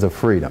expressions of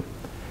freedom.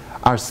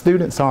 Our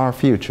students are our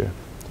future.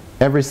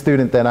 Every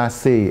student that I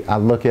see, I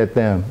look at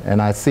them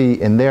and I see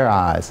in their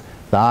eyes,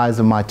 the eyes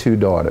of my two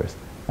daughters.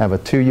 I have a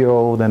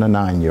 2-year-old and a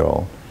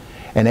 9-year-old.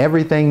 And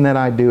everything that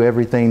I do,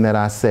 everything that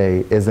I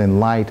say is in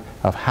light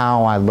of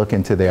how I look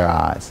into their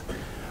eyes.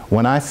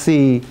 When I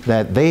see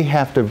that they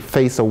have to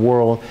face a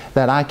world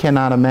that I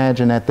cannot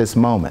imagine at this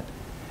moment,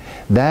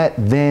 that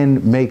then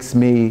makes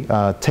me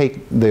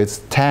take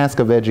this task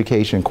of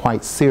education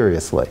quite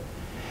seriously.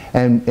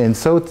 And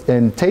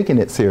taking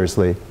it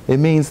seriously, it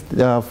means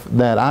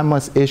that I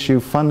must issue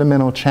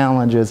fundamental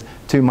challenges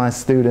to my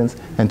students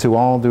and to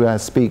all that I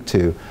speak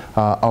to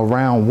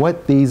around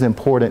what these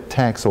important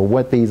texts or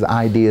what these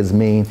ideas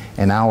mean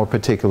in our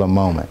particular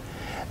moment.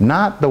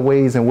 Not the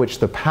ways in which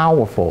the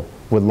powerful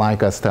would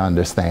like us to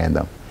understand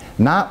them.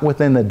 Not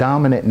within the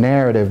dominant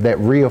narrative that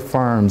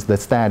reaffirms the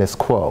status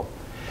quo,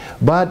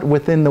 but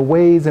within the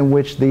ways in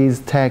which these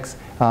texts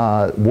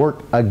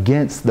work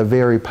against the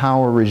very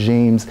power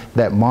regimes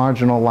that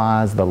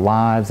marginalize the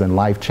lives and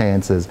life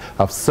chances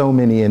of so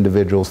many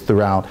individuals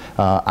throughout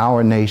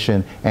our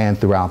nation and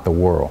throughout the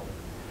world.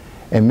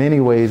 In many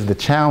ways, the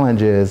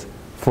challenge is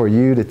for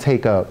you to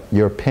take up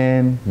your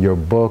pen, your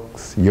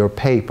books, your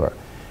paper,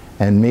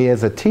 and me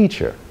as a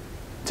teacher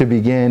to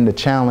begin to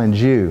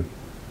challenge you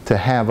to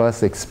have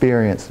us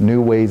experience new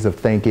ways of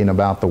thinking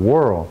about the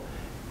world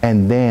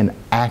and then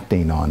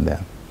acting on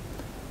them.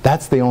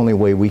 That's the only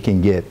way we can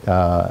get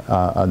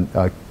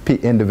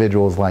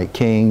individuals like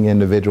King,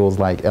 individuals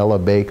like Ella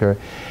Baker,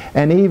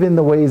 and even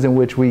the ways in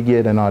which we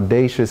get an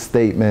audacious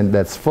statement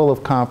that's full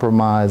of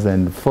compromise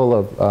and full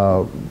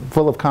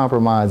of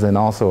compromise and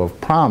also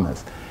of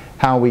promise,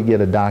 how we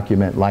get a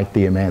document like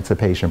the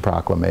Emancipation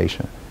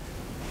Proclamation.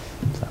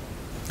 So,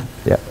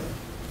 yeah.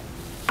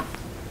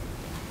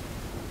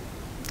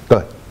 Go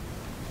ahead.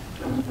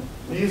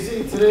 Do you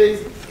see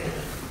today's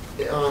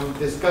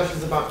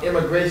discussions about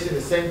immigration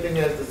the same thing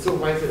as the civil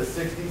rights of the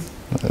 60s?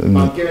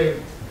 About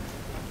giving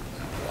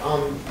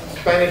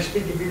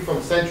Spanish-speaking people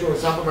from Central and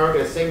South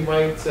America the same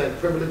rights and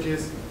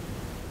privileges?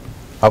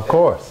 Of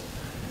course.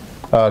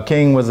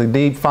 King was a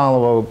deep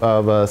follower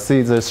of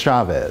Cesar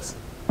Chavez.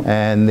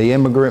 And the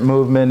immigrant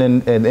movement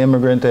and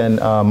immigrant and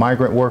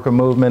migrant worker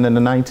movement in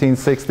the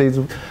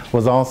 1960s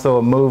was also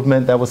a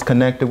movement that was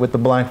connected with the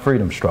black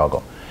freedom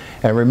struggle.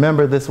 And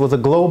remember, this was a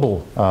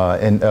global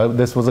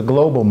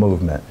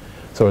movement.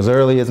 So as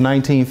early as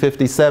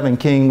 1957,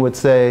 King would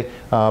say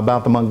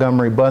about the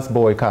Montgomery bus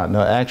boycott.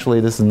 No,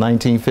 actually, this is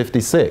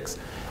 1956.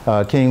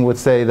 King would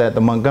say that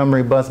the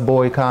Montgomery bus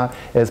boycott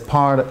is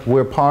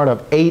we're part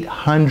of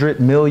 800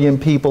 million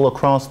people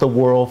across the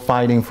world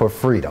fighting for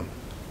freedom.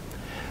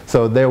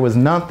 So there was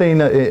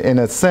nothing, in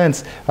a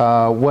sense,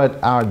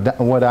 what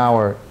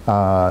our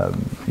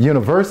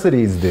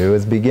universities do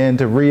is begin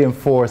to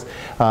reinforce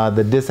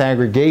the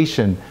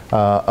disaggregation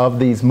of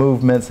these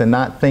movements and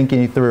not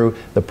thinking through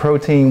the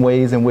protein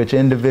ways in which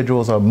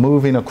individuals are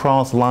moving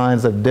across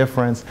lines of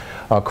difference,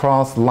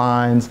 across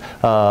lines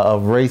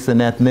of race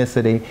and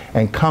ethnicity,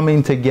 and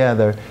coming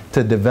together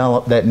to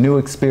develop that new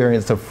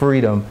experience of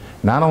freedom,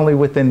 not only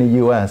within the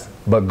U.S.,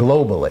 but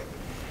globally.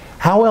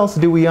 How else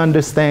do we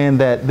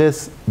understand that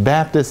this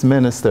Baptist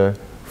minister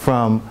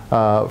from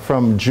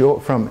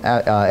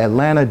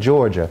Atlanta,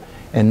 Georgia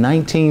in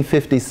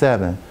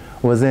 1957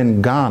 was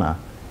in Ghana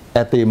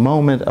at the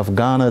moment of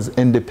Ghana's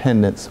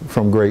independence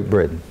from Great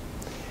Britain.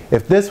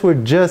 If this were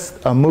just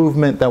a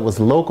movement that was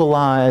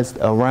localized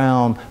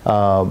around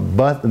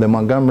the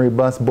Montgomery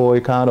bus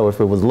boycott, or if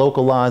it was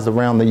localized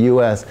around the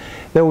U.S.,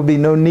 there would be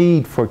no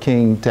need for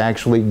King to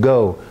actually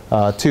go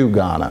to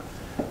Ghana.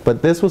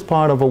 But this was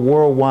part of a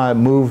worldwide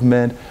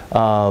movement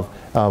of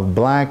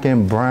black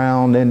and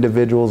brown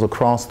individuals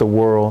across the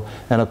world.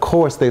 And of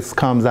course, this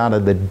comes out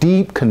of the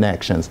deep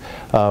connections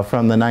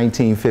from the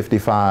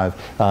 1955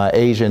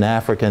 Asian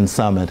African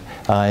Summit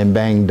in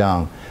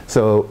Bandung.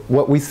 So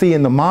what we see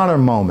in the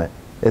modern moment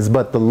is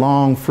but the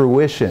long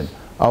fruition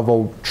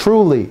of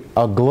truly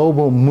a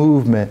global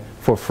movement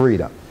for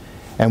freedom.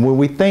 And when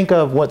we think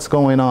of what's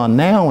going on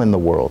now in the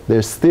world,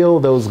 there's still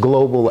those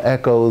global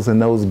echoes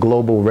and those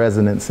global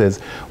resonances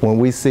when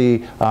we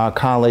see our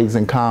colleagues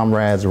and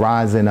comrades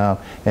rising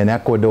up in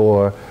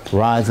Ecuador,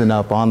 rising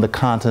up on the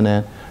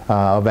continent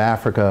of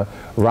Africa,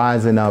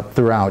 rising up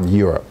throughout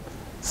Europe.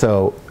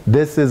 So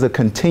this is a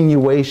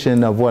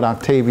continuation of what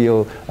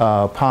Octavio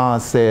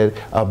Paz said,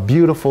 a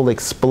beautiful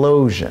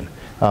explosion.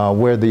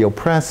 Where the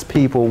oppressed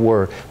people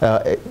were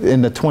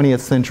in the 20th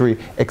century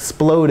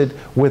exploded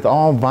with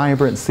all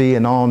vibrancy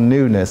and all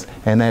newness,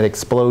 and that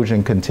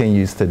explosion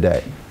continues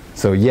today.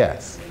 So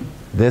yes,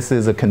 this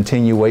is a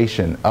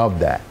continuation of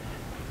that.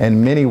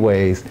 In many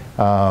ways,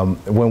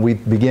 when we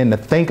begin to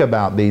think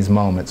about these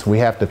moments, we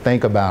have to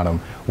think about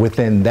them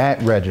within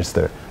that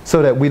register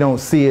so that we don't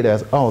see it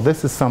as, oh,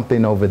 this is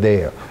something over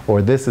there,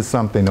 or this is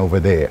something over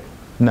there.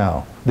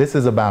 No, this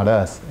is about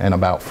us and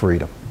about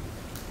freedom.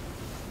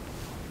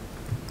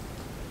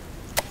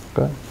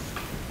 Go ahead.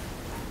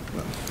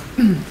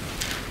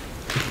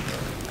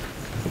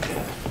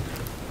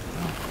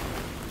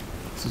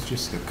 This is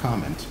just a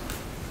comment.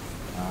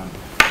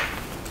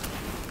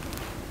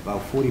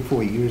 About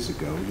 44 years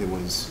ago, there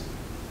was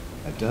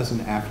a dozen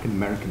African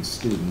American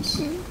students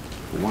who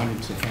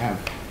wanted to have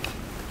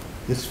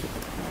this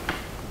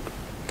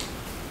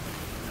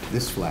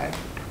flag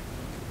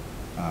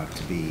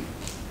to be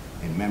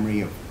in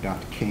memory of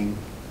Dr. King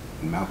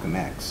and Malcolm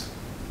X.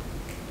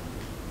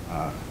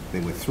 They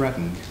were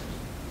threatened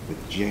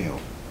with jail.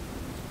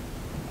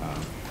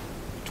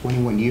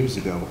 21 years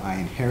ago, I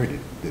inherited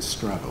this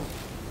struggle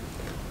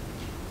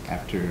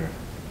after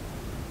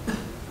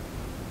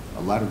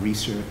a lot of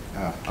research,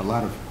 a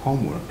lot of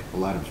homework, a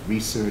lot of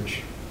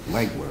research,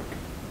 legwork.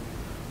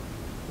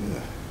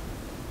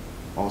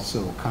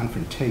 Also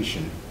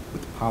confrontation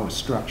with the power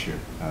structure,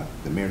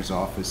 the mayor's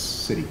office,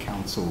 city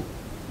council,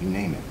 you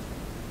name it,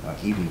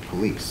 even the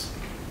police.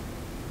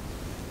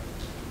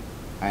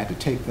 I had to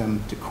take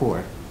them to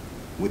court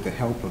with the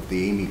help of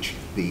the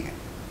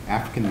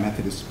African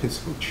Methodist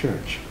Episcopal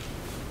Church.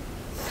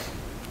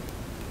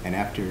 And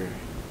after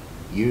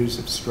years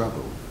of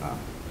struggle,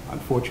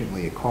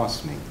 unfortunately it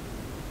cost me.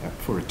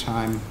 For a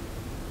time,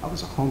 I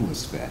was a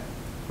homeless vet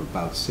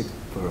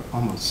for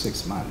almost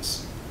 6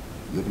 months,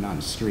 living on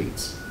the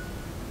streets.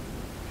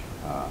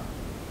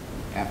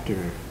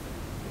 After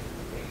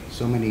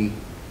so many,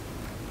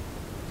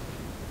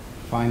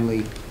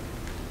 finally,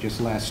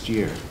 just last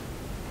year,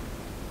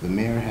 the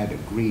mayor had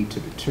agreed to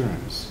the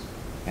terms,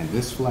 and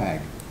this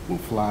flag will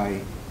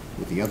fly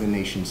with the other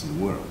nations in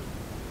the world.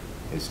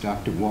 As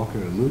Dr. Walker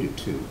alluded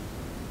to,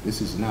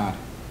 this is not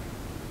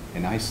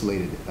an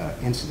isolated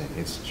incident,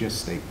 it's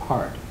just a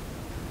part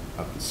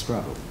of the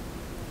struggle.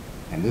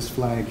 And this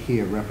flag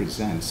here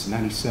represents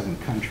 97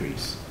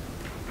 countries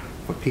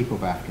for people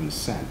of African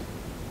descent.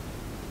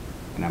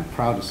 And I'm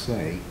proud to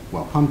say,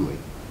 well, humbly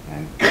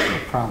and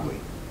proudly,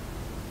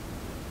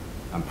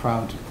 I'm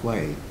proud to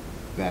play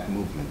that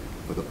movement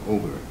for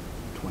over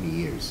 20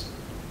 years.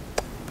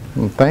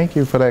 Well, thank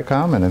you for that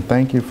comment, and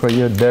thank you for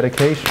your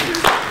dedication.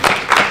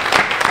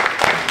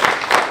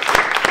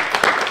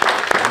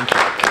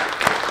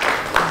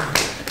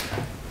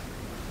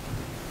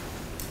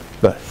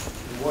 But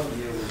What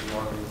year was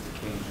Martin Luther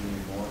King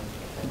Jr. born?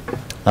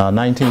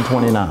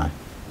 1929.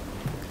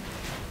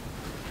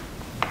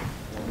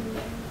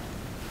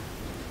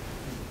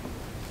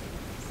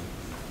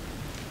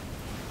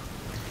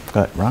 Go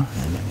ahead, Ron.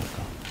 And then we'll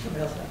go.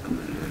 Somebody else.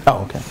 Oh,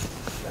 okay.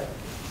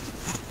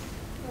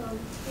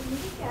 When you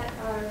look at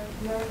our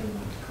American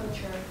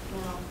culture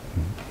now,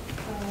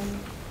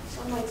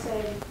 some might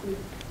say we've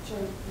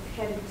sort of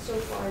headed so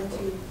far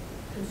into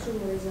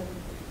consumerism,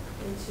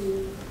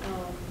 into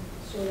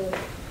sort of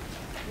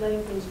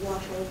letting things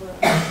wash over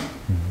us.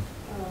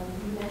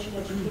 You mentioned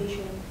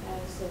education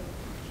as a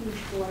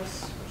huge force,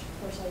 which of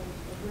course I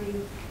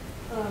agree.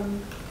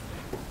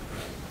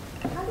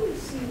 How do you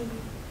see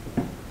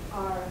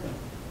our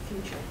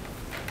future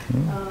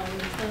in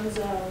terms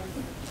of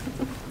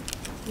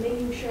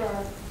making sure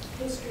our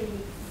history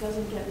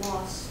doesn't get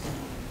lost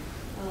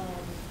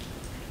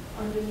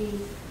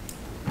underneath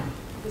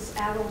this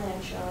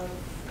avalanche of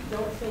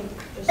don't think,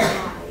 just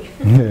lie,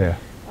 Yeah.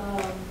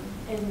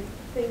 and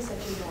things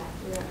such as that?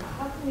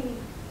 How can we,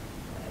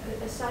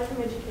 aside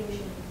from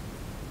education,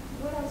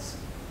 what else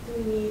do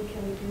we need,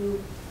 can we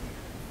do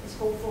is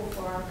hopeful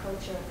for our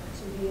culture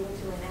to be able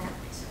to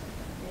enact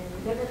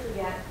and never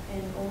forget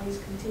and always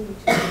continue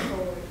to move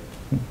forward.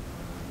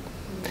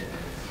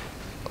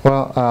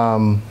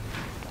 Well,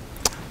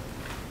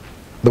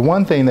 the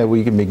one thing that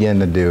we can begin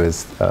to do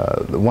is,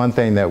 the one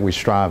thing that we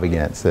strive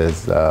against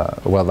is,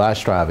 well, I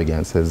strive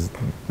against is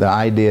the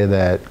idea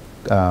that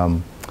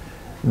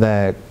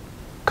that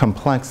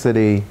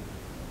complexity,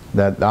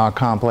 that our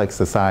complex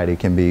society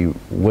can be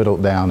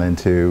whittled down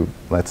into,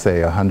 let's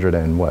say,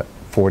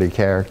 140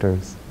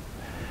 characters.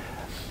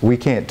 We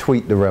can't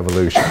tweet the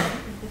revolution.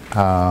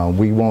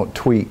 We won't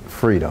tweet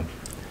freedom.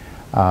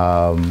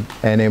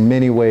 And in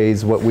many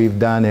ways, what we've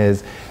done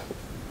is,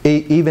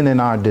 even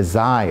in our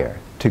desire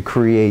to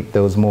create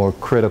those more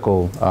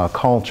critical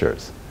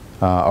cultures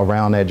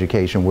around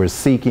education, we're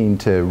seeking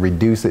to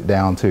reduce it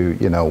down to,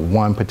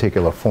 one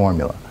particular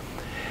formula.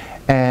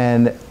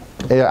 And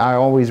I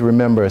always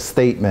remember a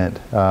statement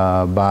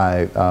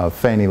by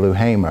Fannie Lou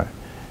Hamer,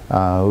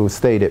 who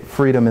stated,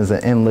 "Freedom is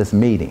an endless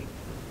meeting."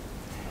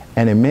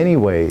 And in many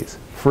ways,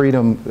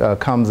 freedom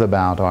comes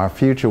about, our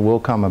future will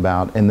come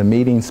about in the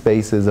meeting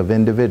spaces of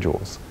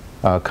individuals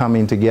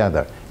coming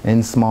together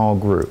in small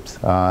groups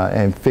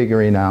and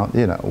figuring out,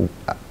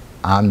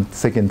 I'm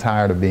sick and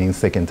tired of being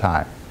sick and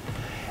tired.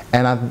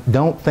 And I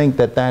don't think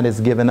that that is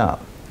given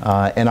up.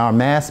 In our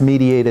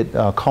mass-mediated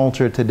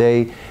culture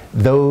today,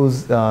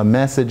 those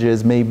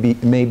messages may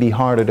be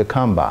harder to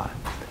come by.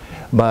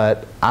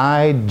 But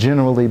I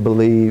generally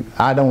believe,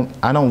 I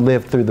don't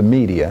live through the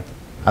media,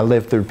 I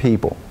live through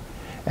people.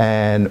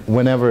 And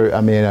whenever,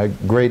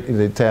 great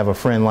to have a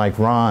friend like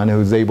Ron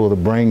who's able to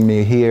bring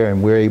me here,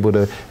 and we're able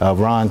to,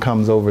 Ron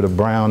comes over to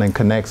Brown and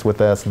connects with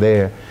us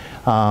there.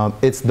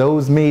 It's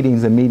those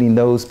meetings and meeting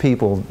those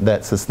people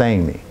that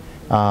sustain me.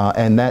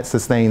 And that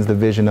sustains the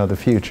vision of the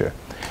future.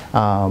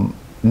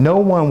 No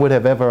one would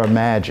have ever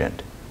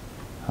imagined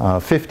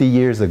 50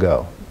 years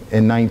ago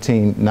in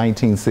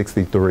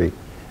 1963,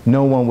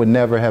 no one would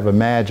never have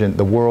imagined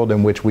the world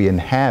in which we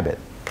inhabit.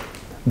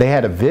 They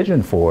had a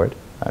vision for it.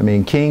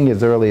 King,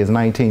 as early as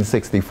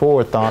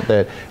 1964, thought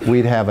that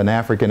we'd have an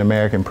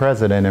African-American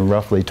president in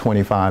roughly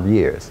 25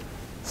 years.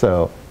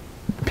 So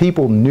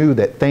people knew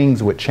that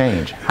things would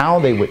change. How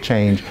they would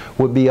change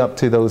would be up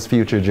to those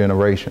future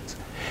generations.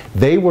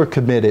 They were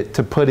committed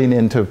to putting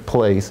into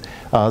place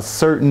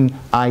certain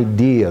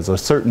ideas or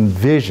certain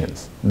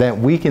visions that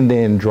we can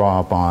then draw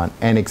upon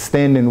and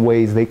extend in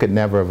ways they could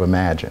never have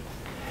imagined.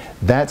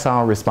 That's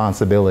our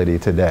responsibility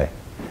today,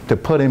 to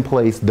put in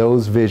place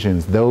those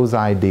visions, those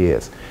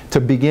ideas,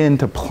 to begin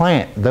to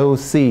plant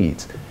those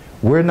seeds.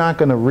 We're not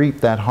going to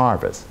reap that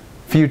harvest.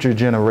 Future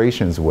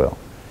generations will.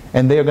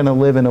 And they're going to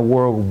live in a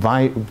world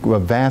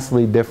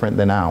vastly different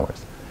than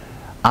ours.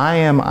 I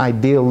am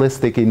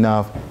idealistic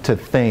enough to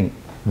think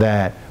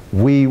that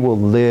we will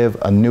live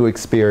a new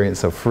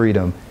experience of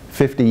freedom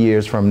 50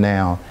 years from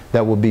now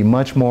that will be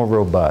much more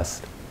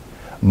robust,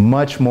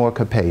 much more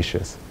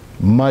capacious,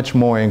 much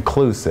more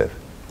inclusive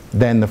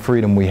than the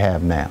freedom we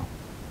have now.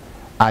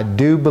 I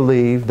do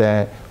believe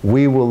that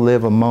we will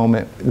live a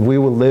moment, we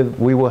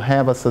will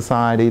have a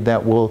society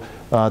that will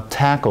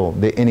tackle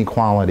the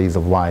inequalities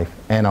of life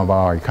and of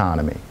our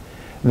economy.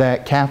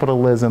 That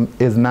capitalism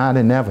is not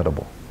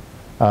inevitable.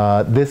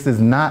 This is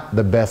not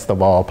the best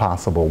of all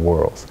possible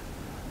worlds.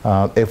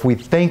 If we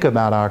think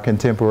about our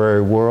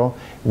contemporary world,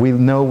 we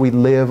know we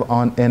live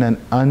in an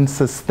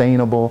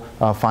unsustainable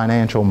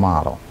financial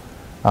model.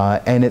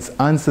 And it's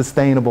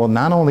unsustainable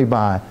not only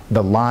by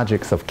the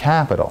logics of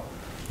capital,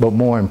 but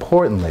more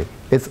importantly,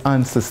 it's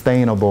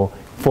unsustainable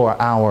for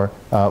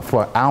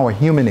our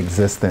human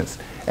existence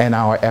and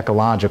our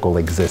ecological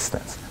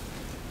existence.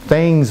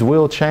 Things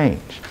will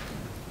change.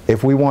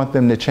 If we want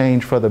them to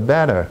change for the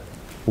better,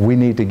 we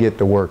need to get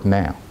to work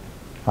now.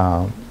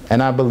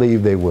 And I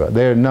believe they will.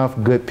 There are enough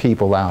good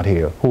people out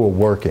here who are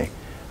working.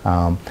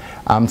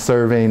 I'm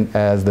serving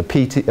as the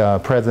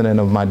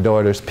president of my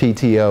daughter's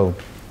PTO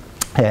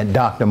at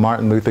Dr.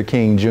 Martin Luther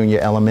King Jr.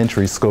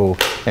 Elementary School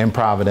in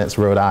Providence,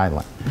 Rhode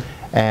Island.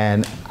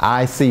 And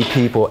I see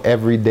people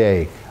every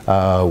day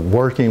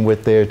working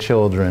with their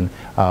children,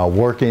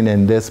 working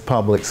in this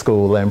public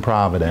school in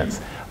Providence,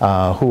 who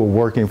are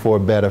working for a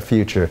better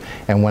future.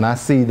 And when I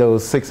see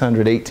those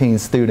 618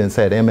 students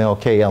at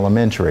MLK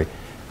Elementary,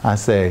 I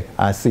say,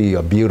 I see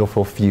a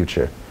beautiful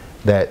future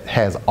that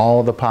has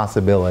all the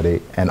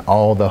possibility and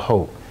all the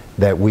hope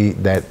that we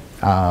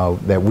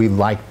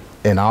like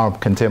in our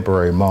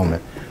contemporary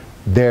moment.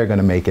 They're going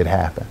to make it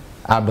happen.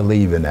 I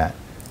believe in that.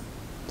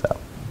 So.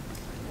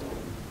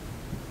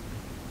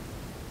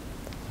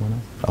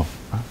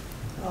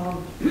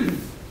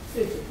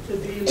 To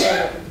be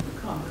more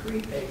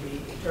concrete,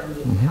 maybe, in terms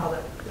of how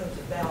that goes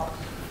about,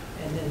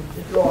 and then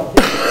to draw a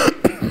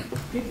difference.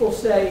 People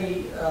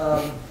say,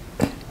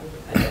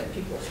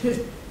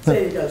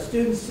 say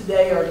students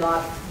today are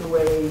not the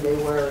way they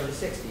were in the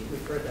 60s.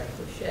 We've heard that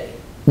cliche.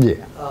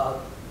 Yeah.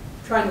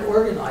 Trying to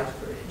organize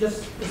for it.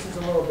 Just, this is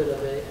a little bit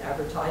of an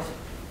advertising.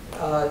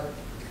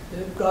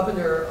 The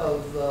governor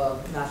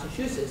of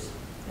Massachusetts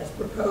has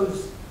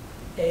proposed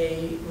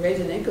a raise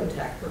an income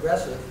tax,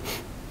 progressive,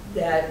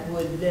 that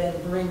would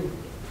then bring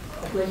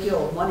a great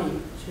deal of money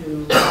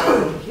to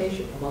higher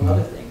education, among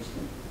other things,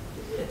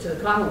 to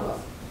the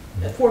Commonwealth.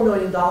 At $4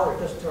 million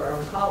just to our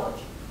own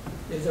college.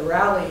 There's a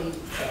rally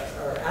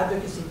or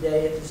advocacy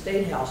day at the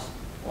State House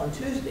on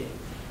Tuesday.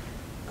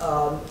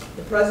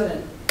 The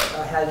president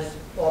has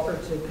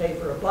offered to pay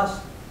for a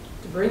bus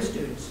to bring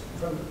students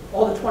from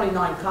all the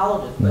 29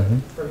 colleges, but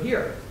from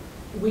here.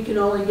 We can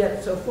only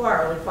get, so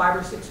far, only 5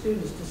 or 6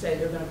 students to say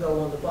they're going to go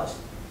on the bus.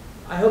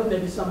 I hope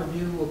maybe some of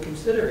you will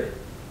consider it.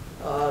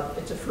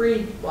 It's a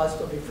free bus,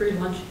 there'll be free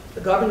lunch.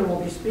 The governor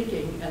will be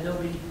speaking, and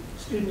there'll be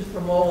students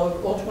from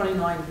all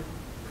 29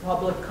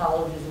 public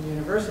colleges and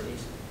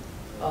universities.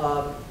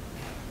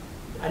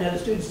 I know the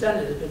Student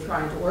Senate has been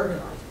trying to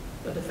organize,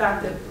 but the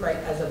fact that, right,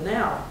 as of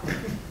now,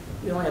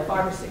 we only have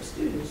 5 or 6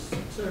 students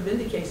sort of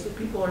indicates that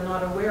people are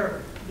not aware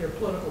of their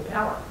political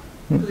power.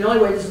 So the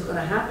only way this is going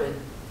to happen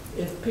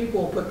if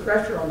people put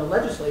pressure on the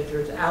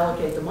legislature to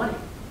allocate the money.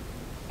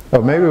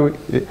 Oh, maybe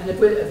and if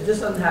this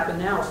doesn't happen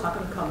now, it's not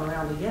going to come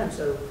around again.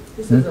 So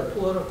this is a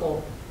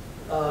political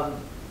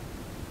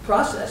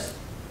process,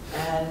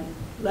 and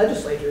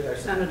legislators, our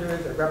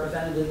senators, our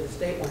representatives of the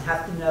state will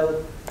have to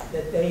know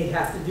that they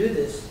have to do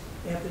this.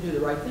 They have to do the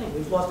right thing.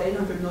 We've lost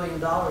 $800 million in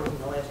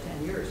the last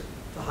 10 years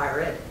to higher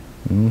ed.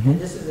 And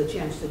this is a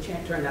chance to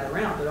turn that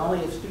around, but only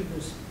if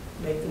students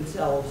make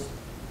themselves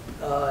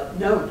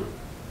known.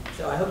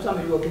 So I hope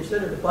somebody will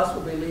consider the bus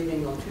will be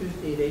leaving on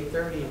Tuesday at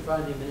 8:30 in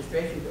front of the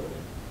administration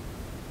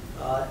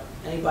building.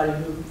 Anybody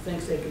who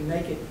thinks they can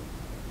make it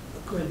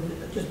could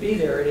just be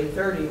there at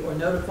 8:30 or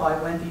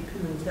notify Wendy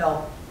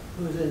Pimentel,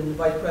 who's in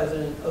Vice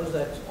President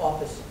Ozek's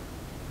office.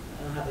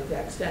 I don't have the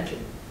exact extension.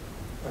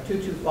 Or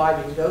 225,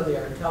 you can go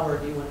there and tell her,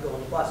 do you want to go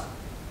on the bus?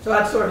 So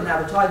that's sort of an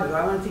advertisement.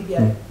 I wanted to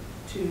get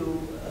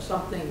to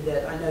something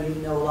that I know you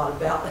know a lot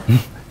about.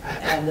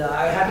 And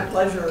I had the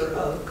pleasure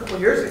of, a couple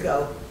of years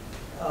ago,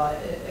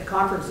 a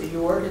conference that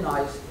you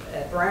organized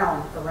at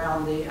Brown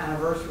around the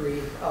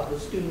anniversary of the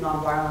Student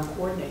Nonviolent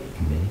Coordinating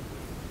Committee,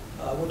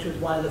 which was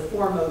one of the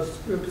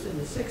foremost groups in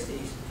the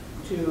 60s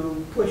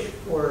to push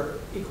for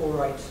equal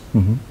rights,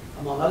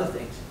 among other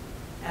things.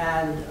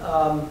 And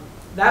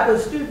that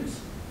was students.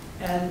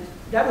 And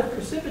that was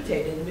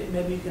precipitated,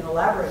 maybe you can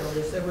elaborate on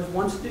this. There was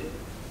one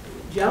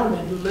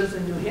gentleman who lives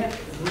in New Hampshire,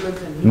 who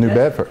lives in New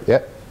Bedford,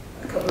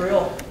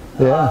 Cabrillo,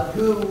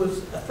 who was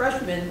a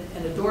freshman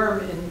in a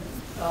dorm in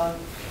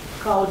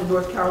college in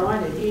North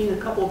Carolina. He and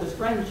a couple of his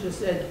friends just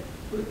said,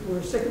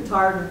 we're sick and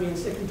tired of being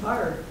sick and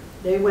tired.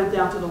 They went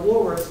down to the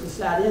Woolworths and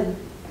sat in,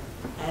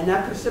 and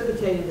that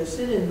precipitated a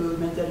sit-in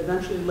movement that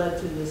eventually led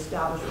to the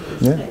establishment of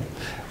SNCC.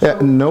 So,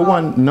 no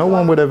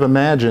one would have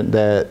imagined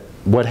that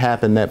what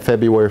happened that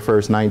February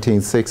 1st,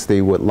 1960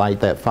 would light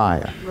that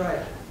fire. Right.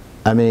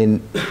 I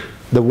mean,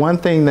 the one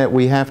thing that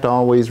we have to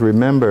always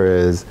remember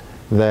is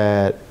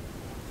that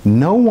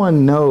no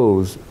one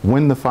knows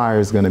when the fire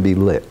is going to be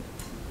lit.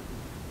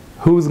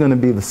 Who's going to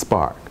be the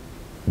spark?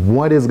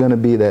 What is going to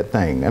be that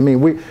thing? I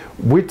mean,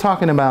 we're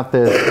talking about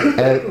this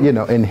you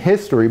know, in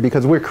history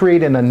because we're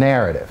creating a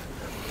narrative.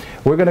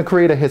 We're going to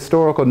create a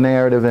historical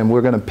narrative and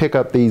we're going to pick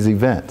up these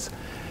events.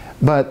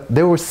 But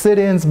there were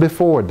sit-ins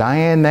before.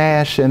 Diane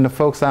Nash and the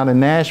folks out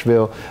in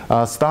Nashville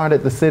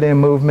started the sit-in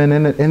movement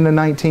in the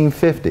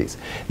 1950s.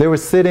 There were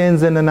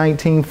sit-ins in the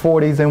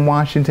 1940s in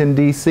Washington,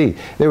 D.C.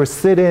 There were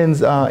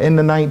sit-ins in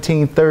the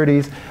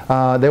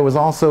 1930s. There was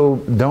also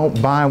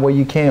Don't Buy Where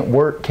You Can't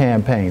Work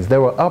campaigns.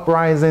 There were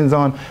uprisings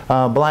on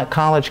black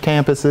college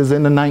campuses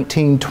in the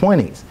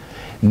 1920s.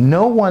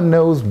 No one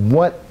knows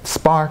what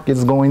spark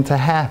is going to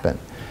happen.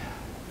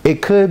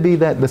 It could be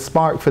that the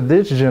spark for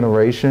this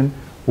generation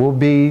will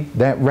be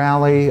that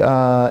rally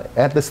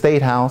at the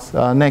State House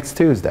next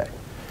Tuesday.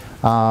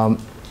 And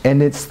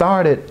it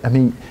started, I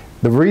mean,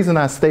 the reason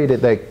I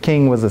stated that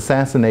King was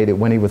assassinated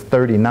when he was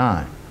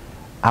 39,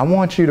 I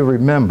want you to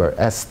remember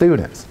as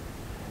students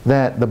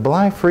that the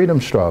black freedom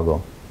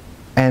struggle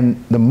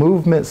and the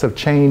movements of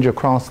change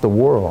across the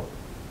world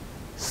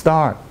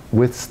start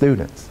with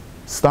students,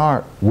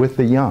 start with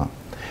the young.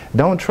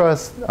 Don't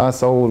trust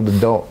us old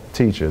adult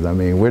teachers. I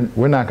mean,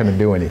 we're not going to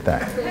do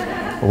anything.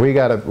 We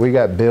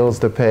got bills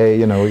to pay,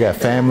 you know, we got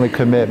family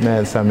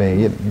commitments. I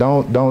mean,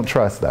 don't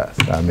trust us.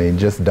 I mean,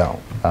 just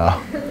don't.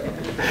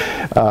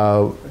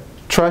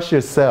 Trust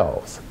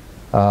yourselves.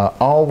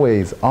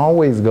 Always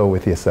go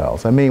with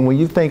yourselves. I mean, when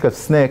you think of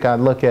SNCC, I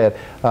look at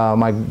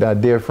my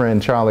dear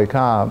friend Charlie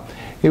Cobb.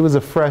 He was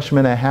a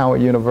freshman at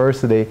Howard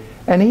University,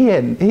 and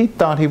he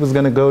thought he was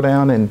going to go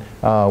down and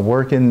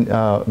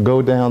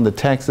go down to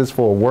Texas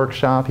for a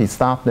workshop. He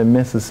stopped in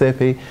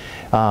Mississippi.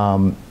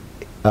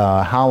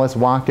 Hollis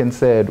Watkins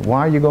said, why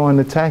are you going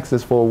to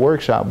Texas for a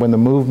workshop when the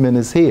movement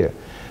is here?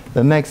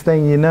 The next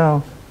thing you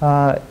know,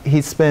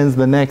 he spends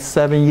the next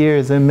 7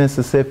 years in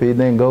Mississippi,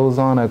 then goes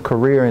on a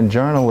career in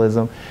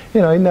journalism.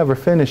 You know, he never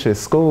finishes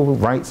school,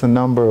 writes a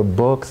number of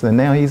books, and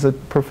now he's a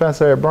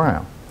professor at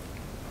Brown.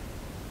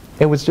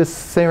 It was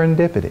just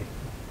serendipity.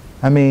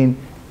 I mean,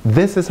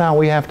 this is how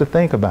we have to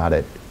think about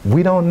it.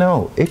 We don't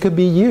know. It could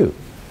be you.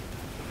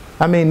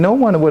 I mean, no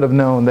one would have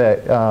known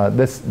that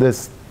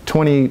this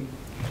 20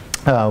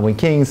 when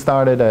King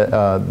started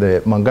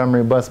the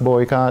Montgomery bus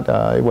boycott,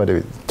 what,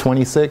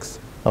 26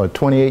 or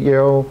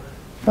 28-year-old,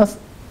 that's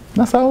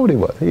how old he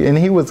was. And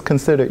he was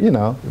considered, you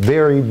know,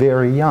 very,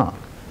 very young.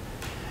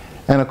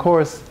 And of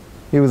course,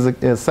 he was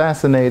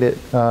assassinated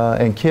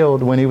and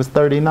killed when he was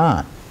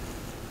 39.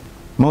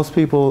 Most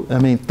people, I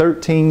mean,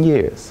 13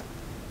 years,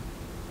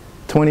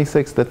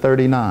 26 to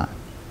 39.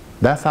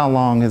 That's how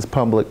long his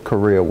public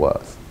career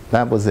was.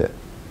 That was it.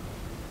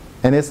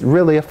 And it's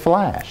really a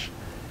flash.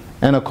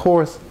 And of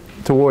course,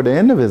 toward the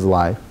end of his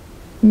life,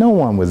 no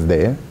one was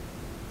there.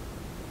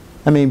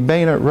 I mean,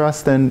 Baynard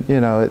Rustin, you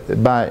know,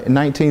 by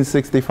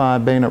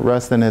 1965, Baynard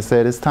Rustin has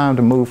said it's time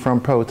to move from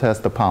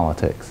protest to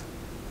politics.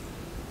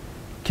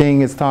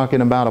 King is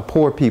talking about a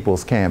poor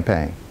people's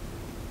campaign,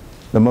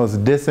 the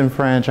most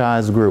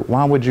disenfranchised group.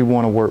 Why would you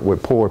want to work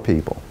with poor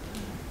people?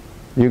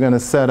 You're going to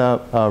set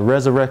up a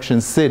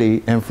Resurrection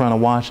City in front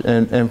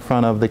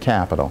of the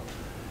Capitol.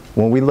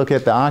 When we look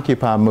at the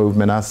Occupy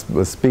movement, I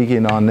was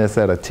speaking on this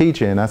at a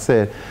teaching, and I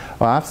said,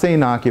 well, I've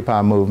seen the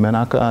Occupy movement.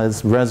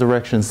 It's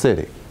Resurrection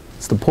City.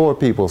 It's the poor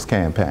people's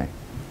campaign.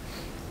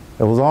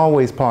 It was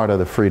always part of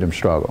the freedom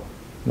struggle.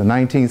 The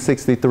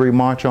 1963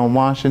 March on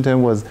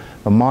Washington was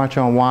a march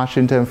on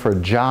Washington for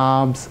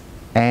jobs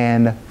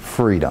and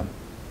freedom.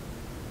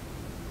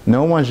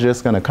 No one's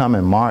just going to come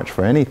and march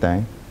for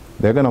anything.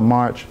 They're going to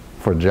march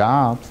for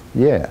jobs,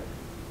 yeah,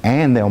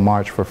 and they'll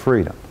march for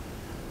freedom.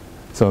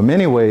 So in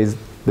many ways,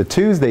 the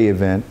Tuesday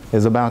event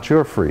is about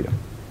your freedom.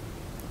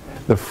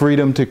 The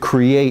freedom to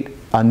create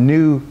a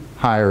new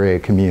higher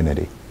ed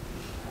community,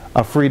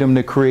 a freedom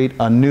to create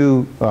a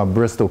new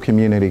Bristol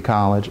Community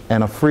College,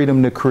 and a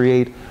freedom to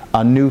create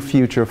a new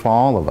future for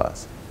all of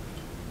us.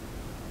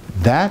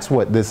 That's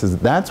what this is,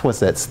 that's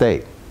what's at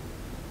stake.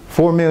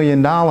 $4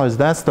 million,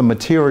 that's the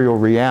material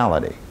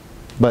reality.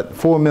 But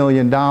 $4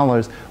 million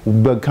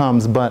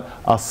becomes but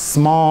a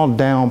small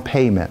down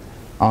payment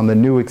on the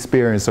new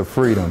experience of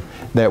freedom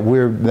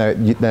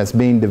that's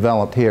being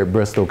developed here at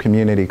Bristol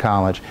Community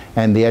College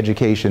and the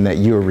education that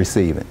you're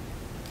receiving.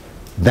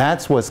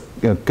 That's what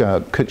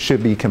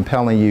should be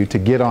compelling you to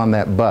get on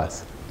that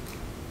bus.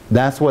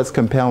 That's what's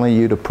compelling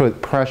you to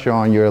put pressure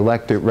on your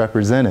elected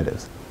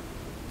representatives.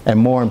 And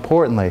more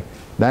importantly,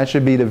 that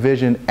should be the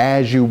vision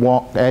as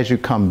you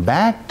come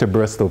back to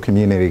Bristol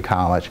Community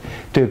College,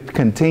 to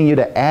continue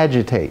to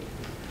agitate,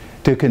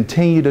 to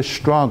continue to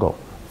struggle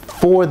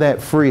for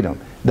that freedom.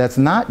 That's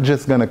not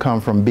just going to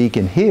come from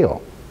Beacon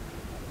Hill.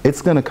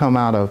 It's going to come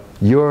out of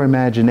your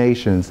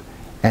imaginations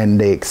and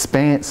the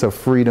expanse of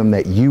freedom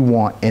that you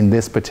want in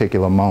this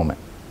particular moment.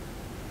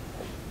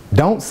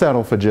 Don't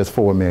settle for just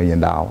 $4 million.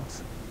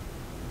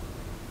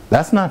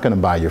 That's not going to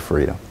buy your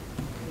freedom.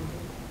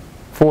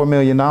 $4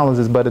 million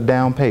is but a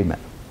down payment.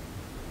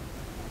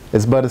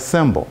 It's but a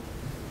symbol,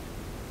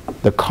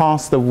 the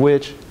cost of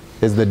which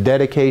is the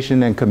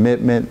dedication and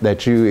commitment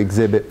that you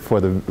exhibit for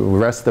the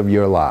rest of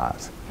your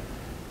lives.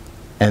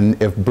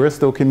 And if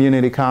Bristol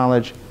Community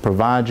College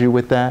provides you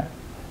with that,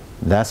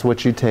 that's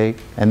what you take.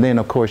 And then,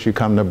 of course, you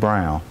come to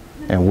Brown,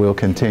 and we'll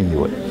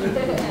continue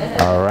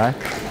it. All right?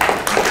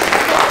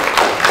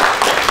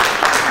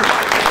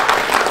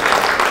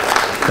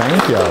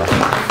 Thank y'all.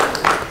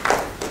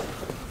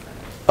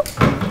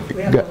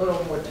 We have a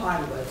little more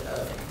time, but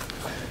of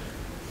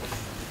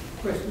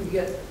course,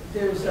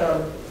 there's, I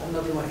don't know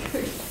if you want to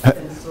get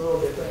into this a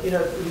little bit, but you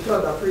know, when you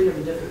talk about freedom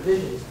and different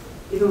visions,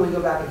 even when we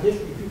go back in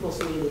history, people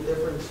see the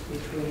difference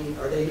between,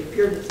 or they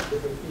appear to see the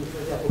difference between, for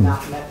example,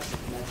 Malcolm X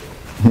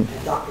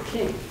and Dr.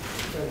 King.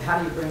 So how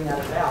do you bring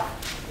that about,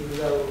 even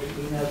though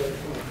we know that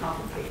it's more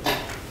complicated?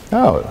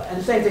 Oh. And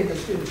the same thing with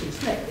students in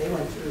SNCC. They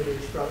went through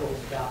these struggles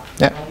about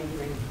how do you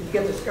bring, you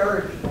get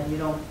discouraged and you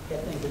don't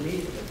get things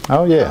immediately.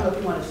 Oh, yeah. I don't know if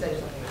you want to say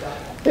something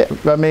about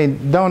that. Yeah, I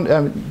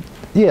mean,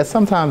 yeah,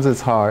 sometimes it's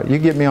hard. You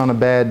get me on a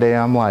bad day,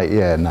 I'm like,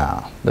 yeah,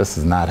 no, this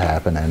is not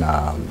happening.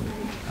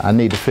 I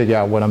need to figure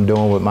out what I'm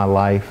doing with my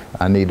life.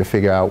 I need to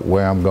figure out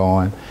where I'm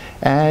going.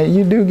 And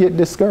you do get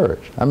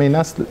discouraged. I mean,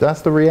 that's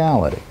the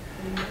reality.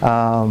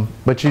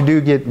 But you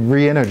do get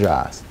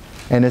re-energized.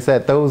 And it's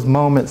at those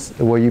moments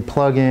where you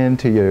plug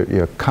into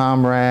your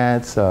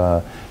comrades,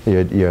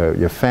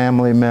 your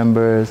family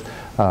members,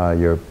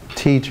 your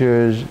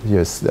teachers,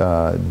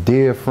 your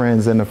dear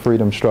friends in the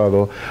freedom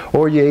struggle,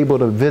 or you're able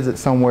to visit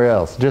somewhere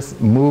else.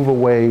 Just move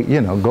away, you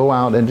know, go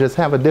out and just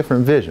have a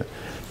different vision.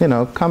 You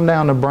know, come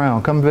down to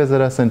Brown, come visit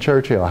us in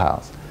Churchill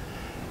House.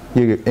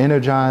 You get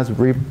energized,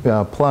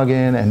 plug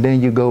in, and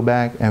then you go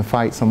back and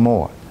fight some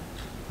more.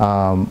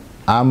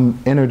 I'm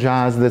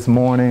energized this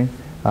morning.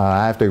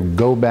 I have to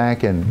go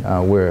back, and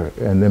we're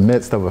in the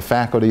midst of a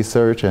faculty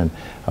search, and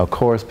of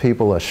course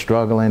people are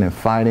struggling and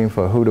fighting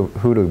for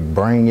who to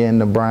bring in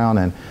to Brown,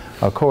 and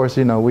Of course,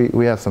 you know,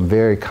 we have some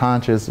very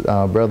conscious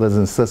brothers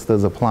and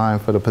sisters applying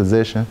for the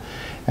position.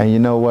 And you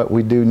know what?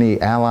 We do need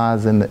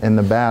allies in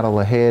the battle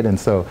ahead. And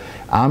so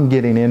I'm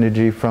getting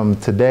energy from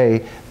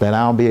today that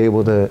I'll be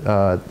able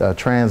to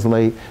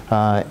translate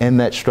in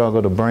that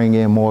struggle to bring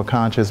in more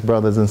conscious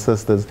brothers and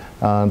sisters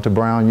to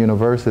Brown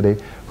University,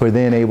 who are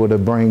then able to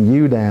bring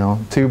you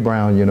down to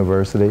Brown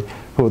University,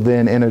 who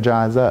then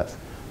energize us.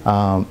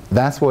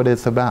 That's what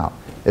it's about.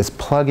 It's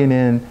plugging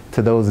in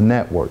to those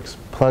networks,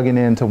 plugging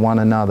into one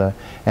another,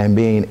 and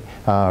being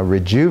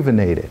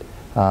rejuvenated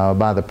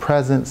by the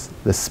presence,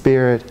 the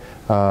spirit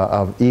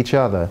of each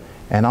other,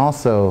 and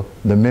also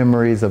the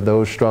memories of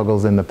those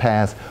struggles in the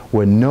past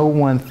where no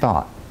one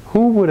thought.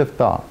 Who would have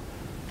thought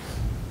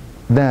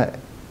that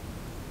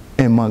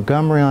in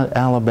Montgomery,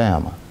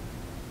 Alabama,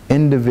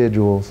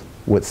 individuals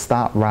would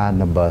stop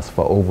riding a bus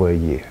for over a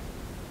year?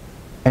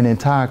 An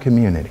entire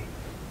community.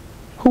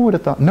 Who would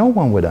have thought? No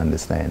one would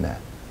understand that.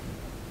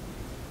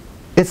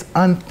 It's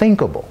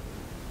unthinkable.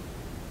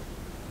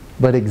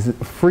 But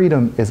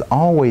freedom is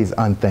always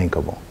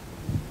unthinkable.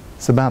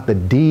 It's about the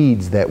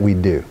deeds that we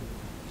do.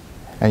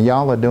 And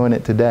y'all are doing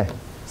it today.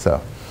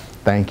 So,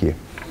 thank you.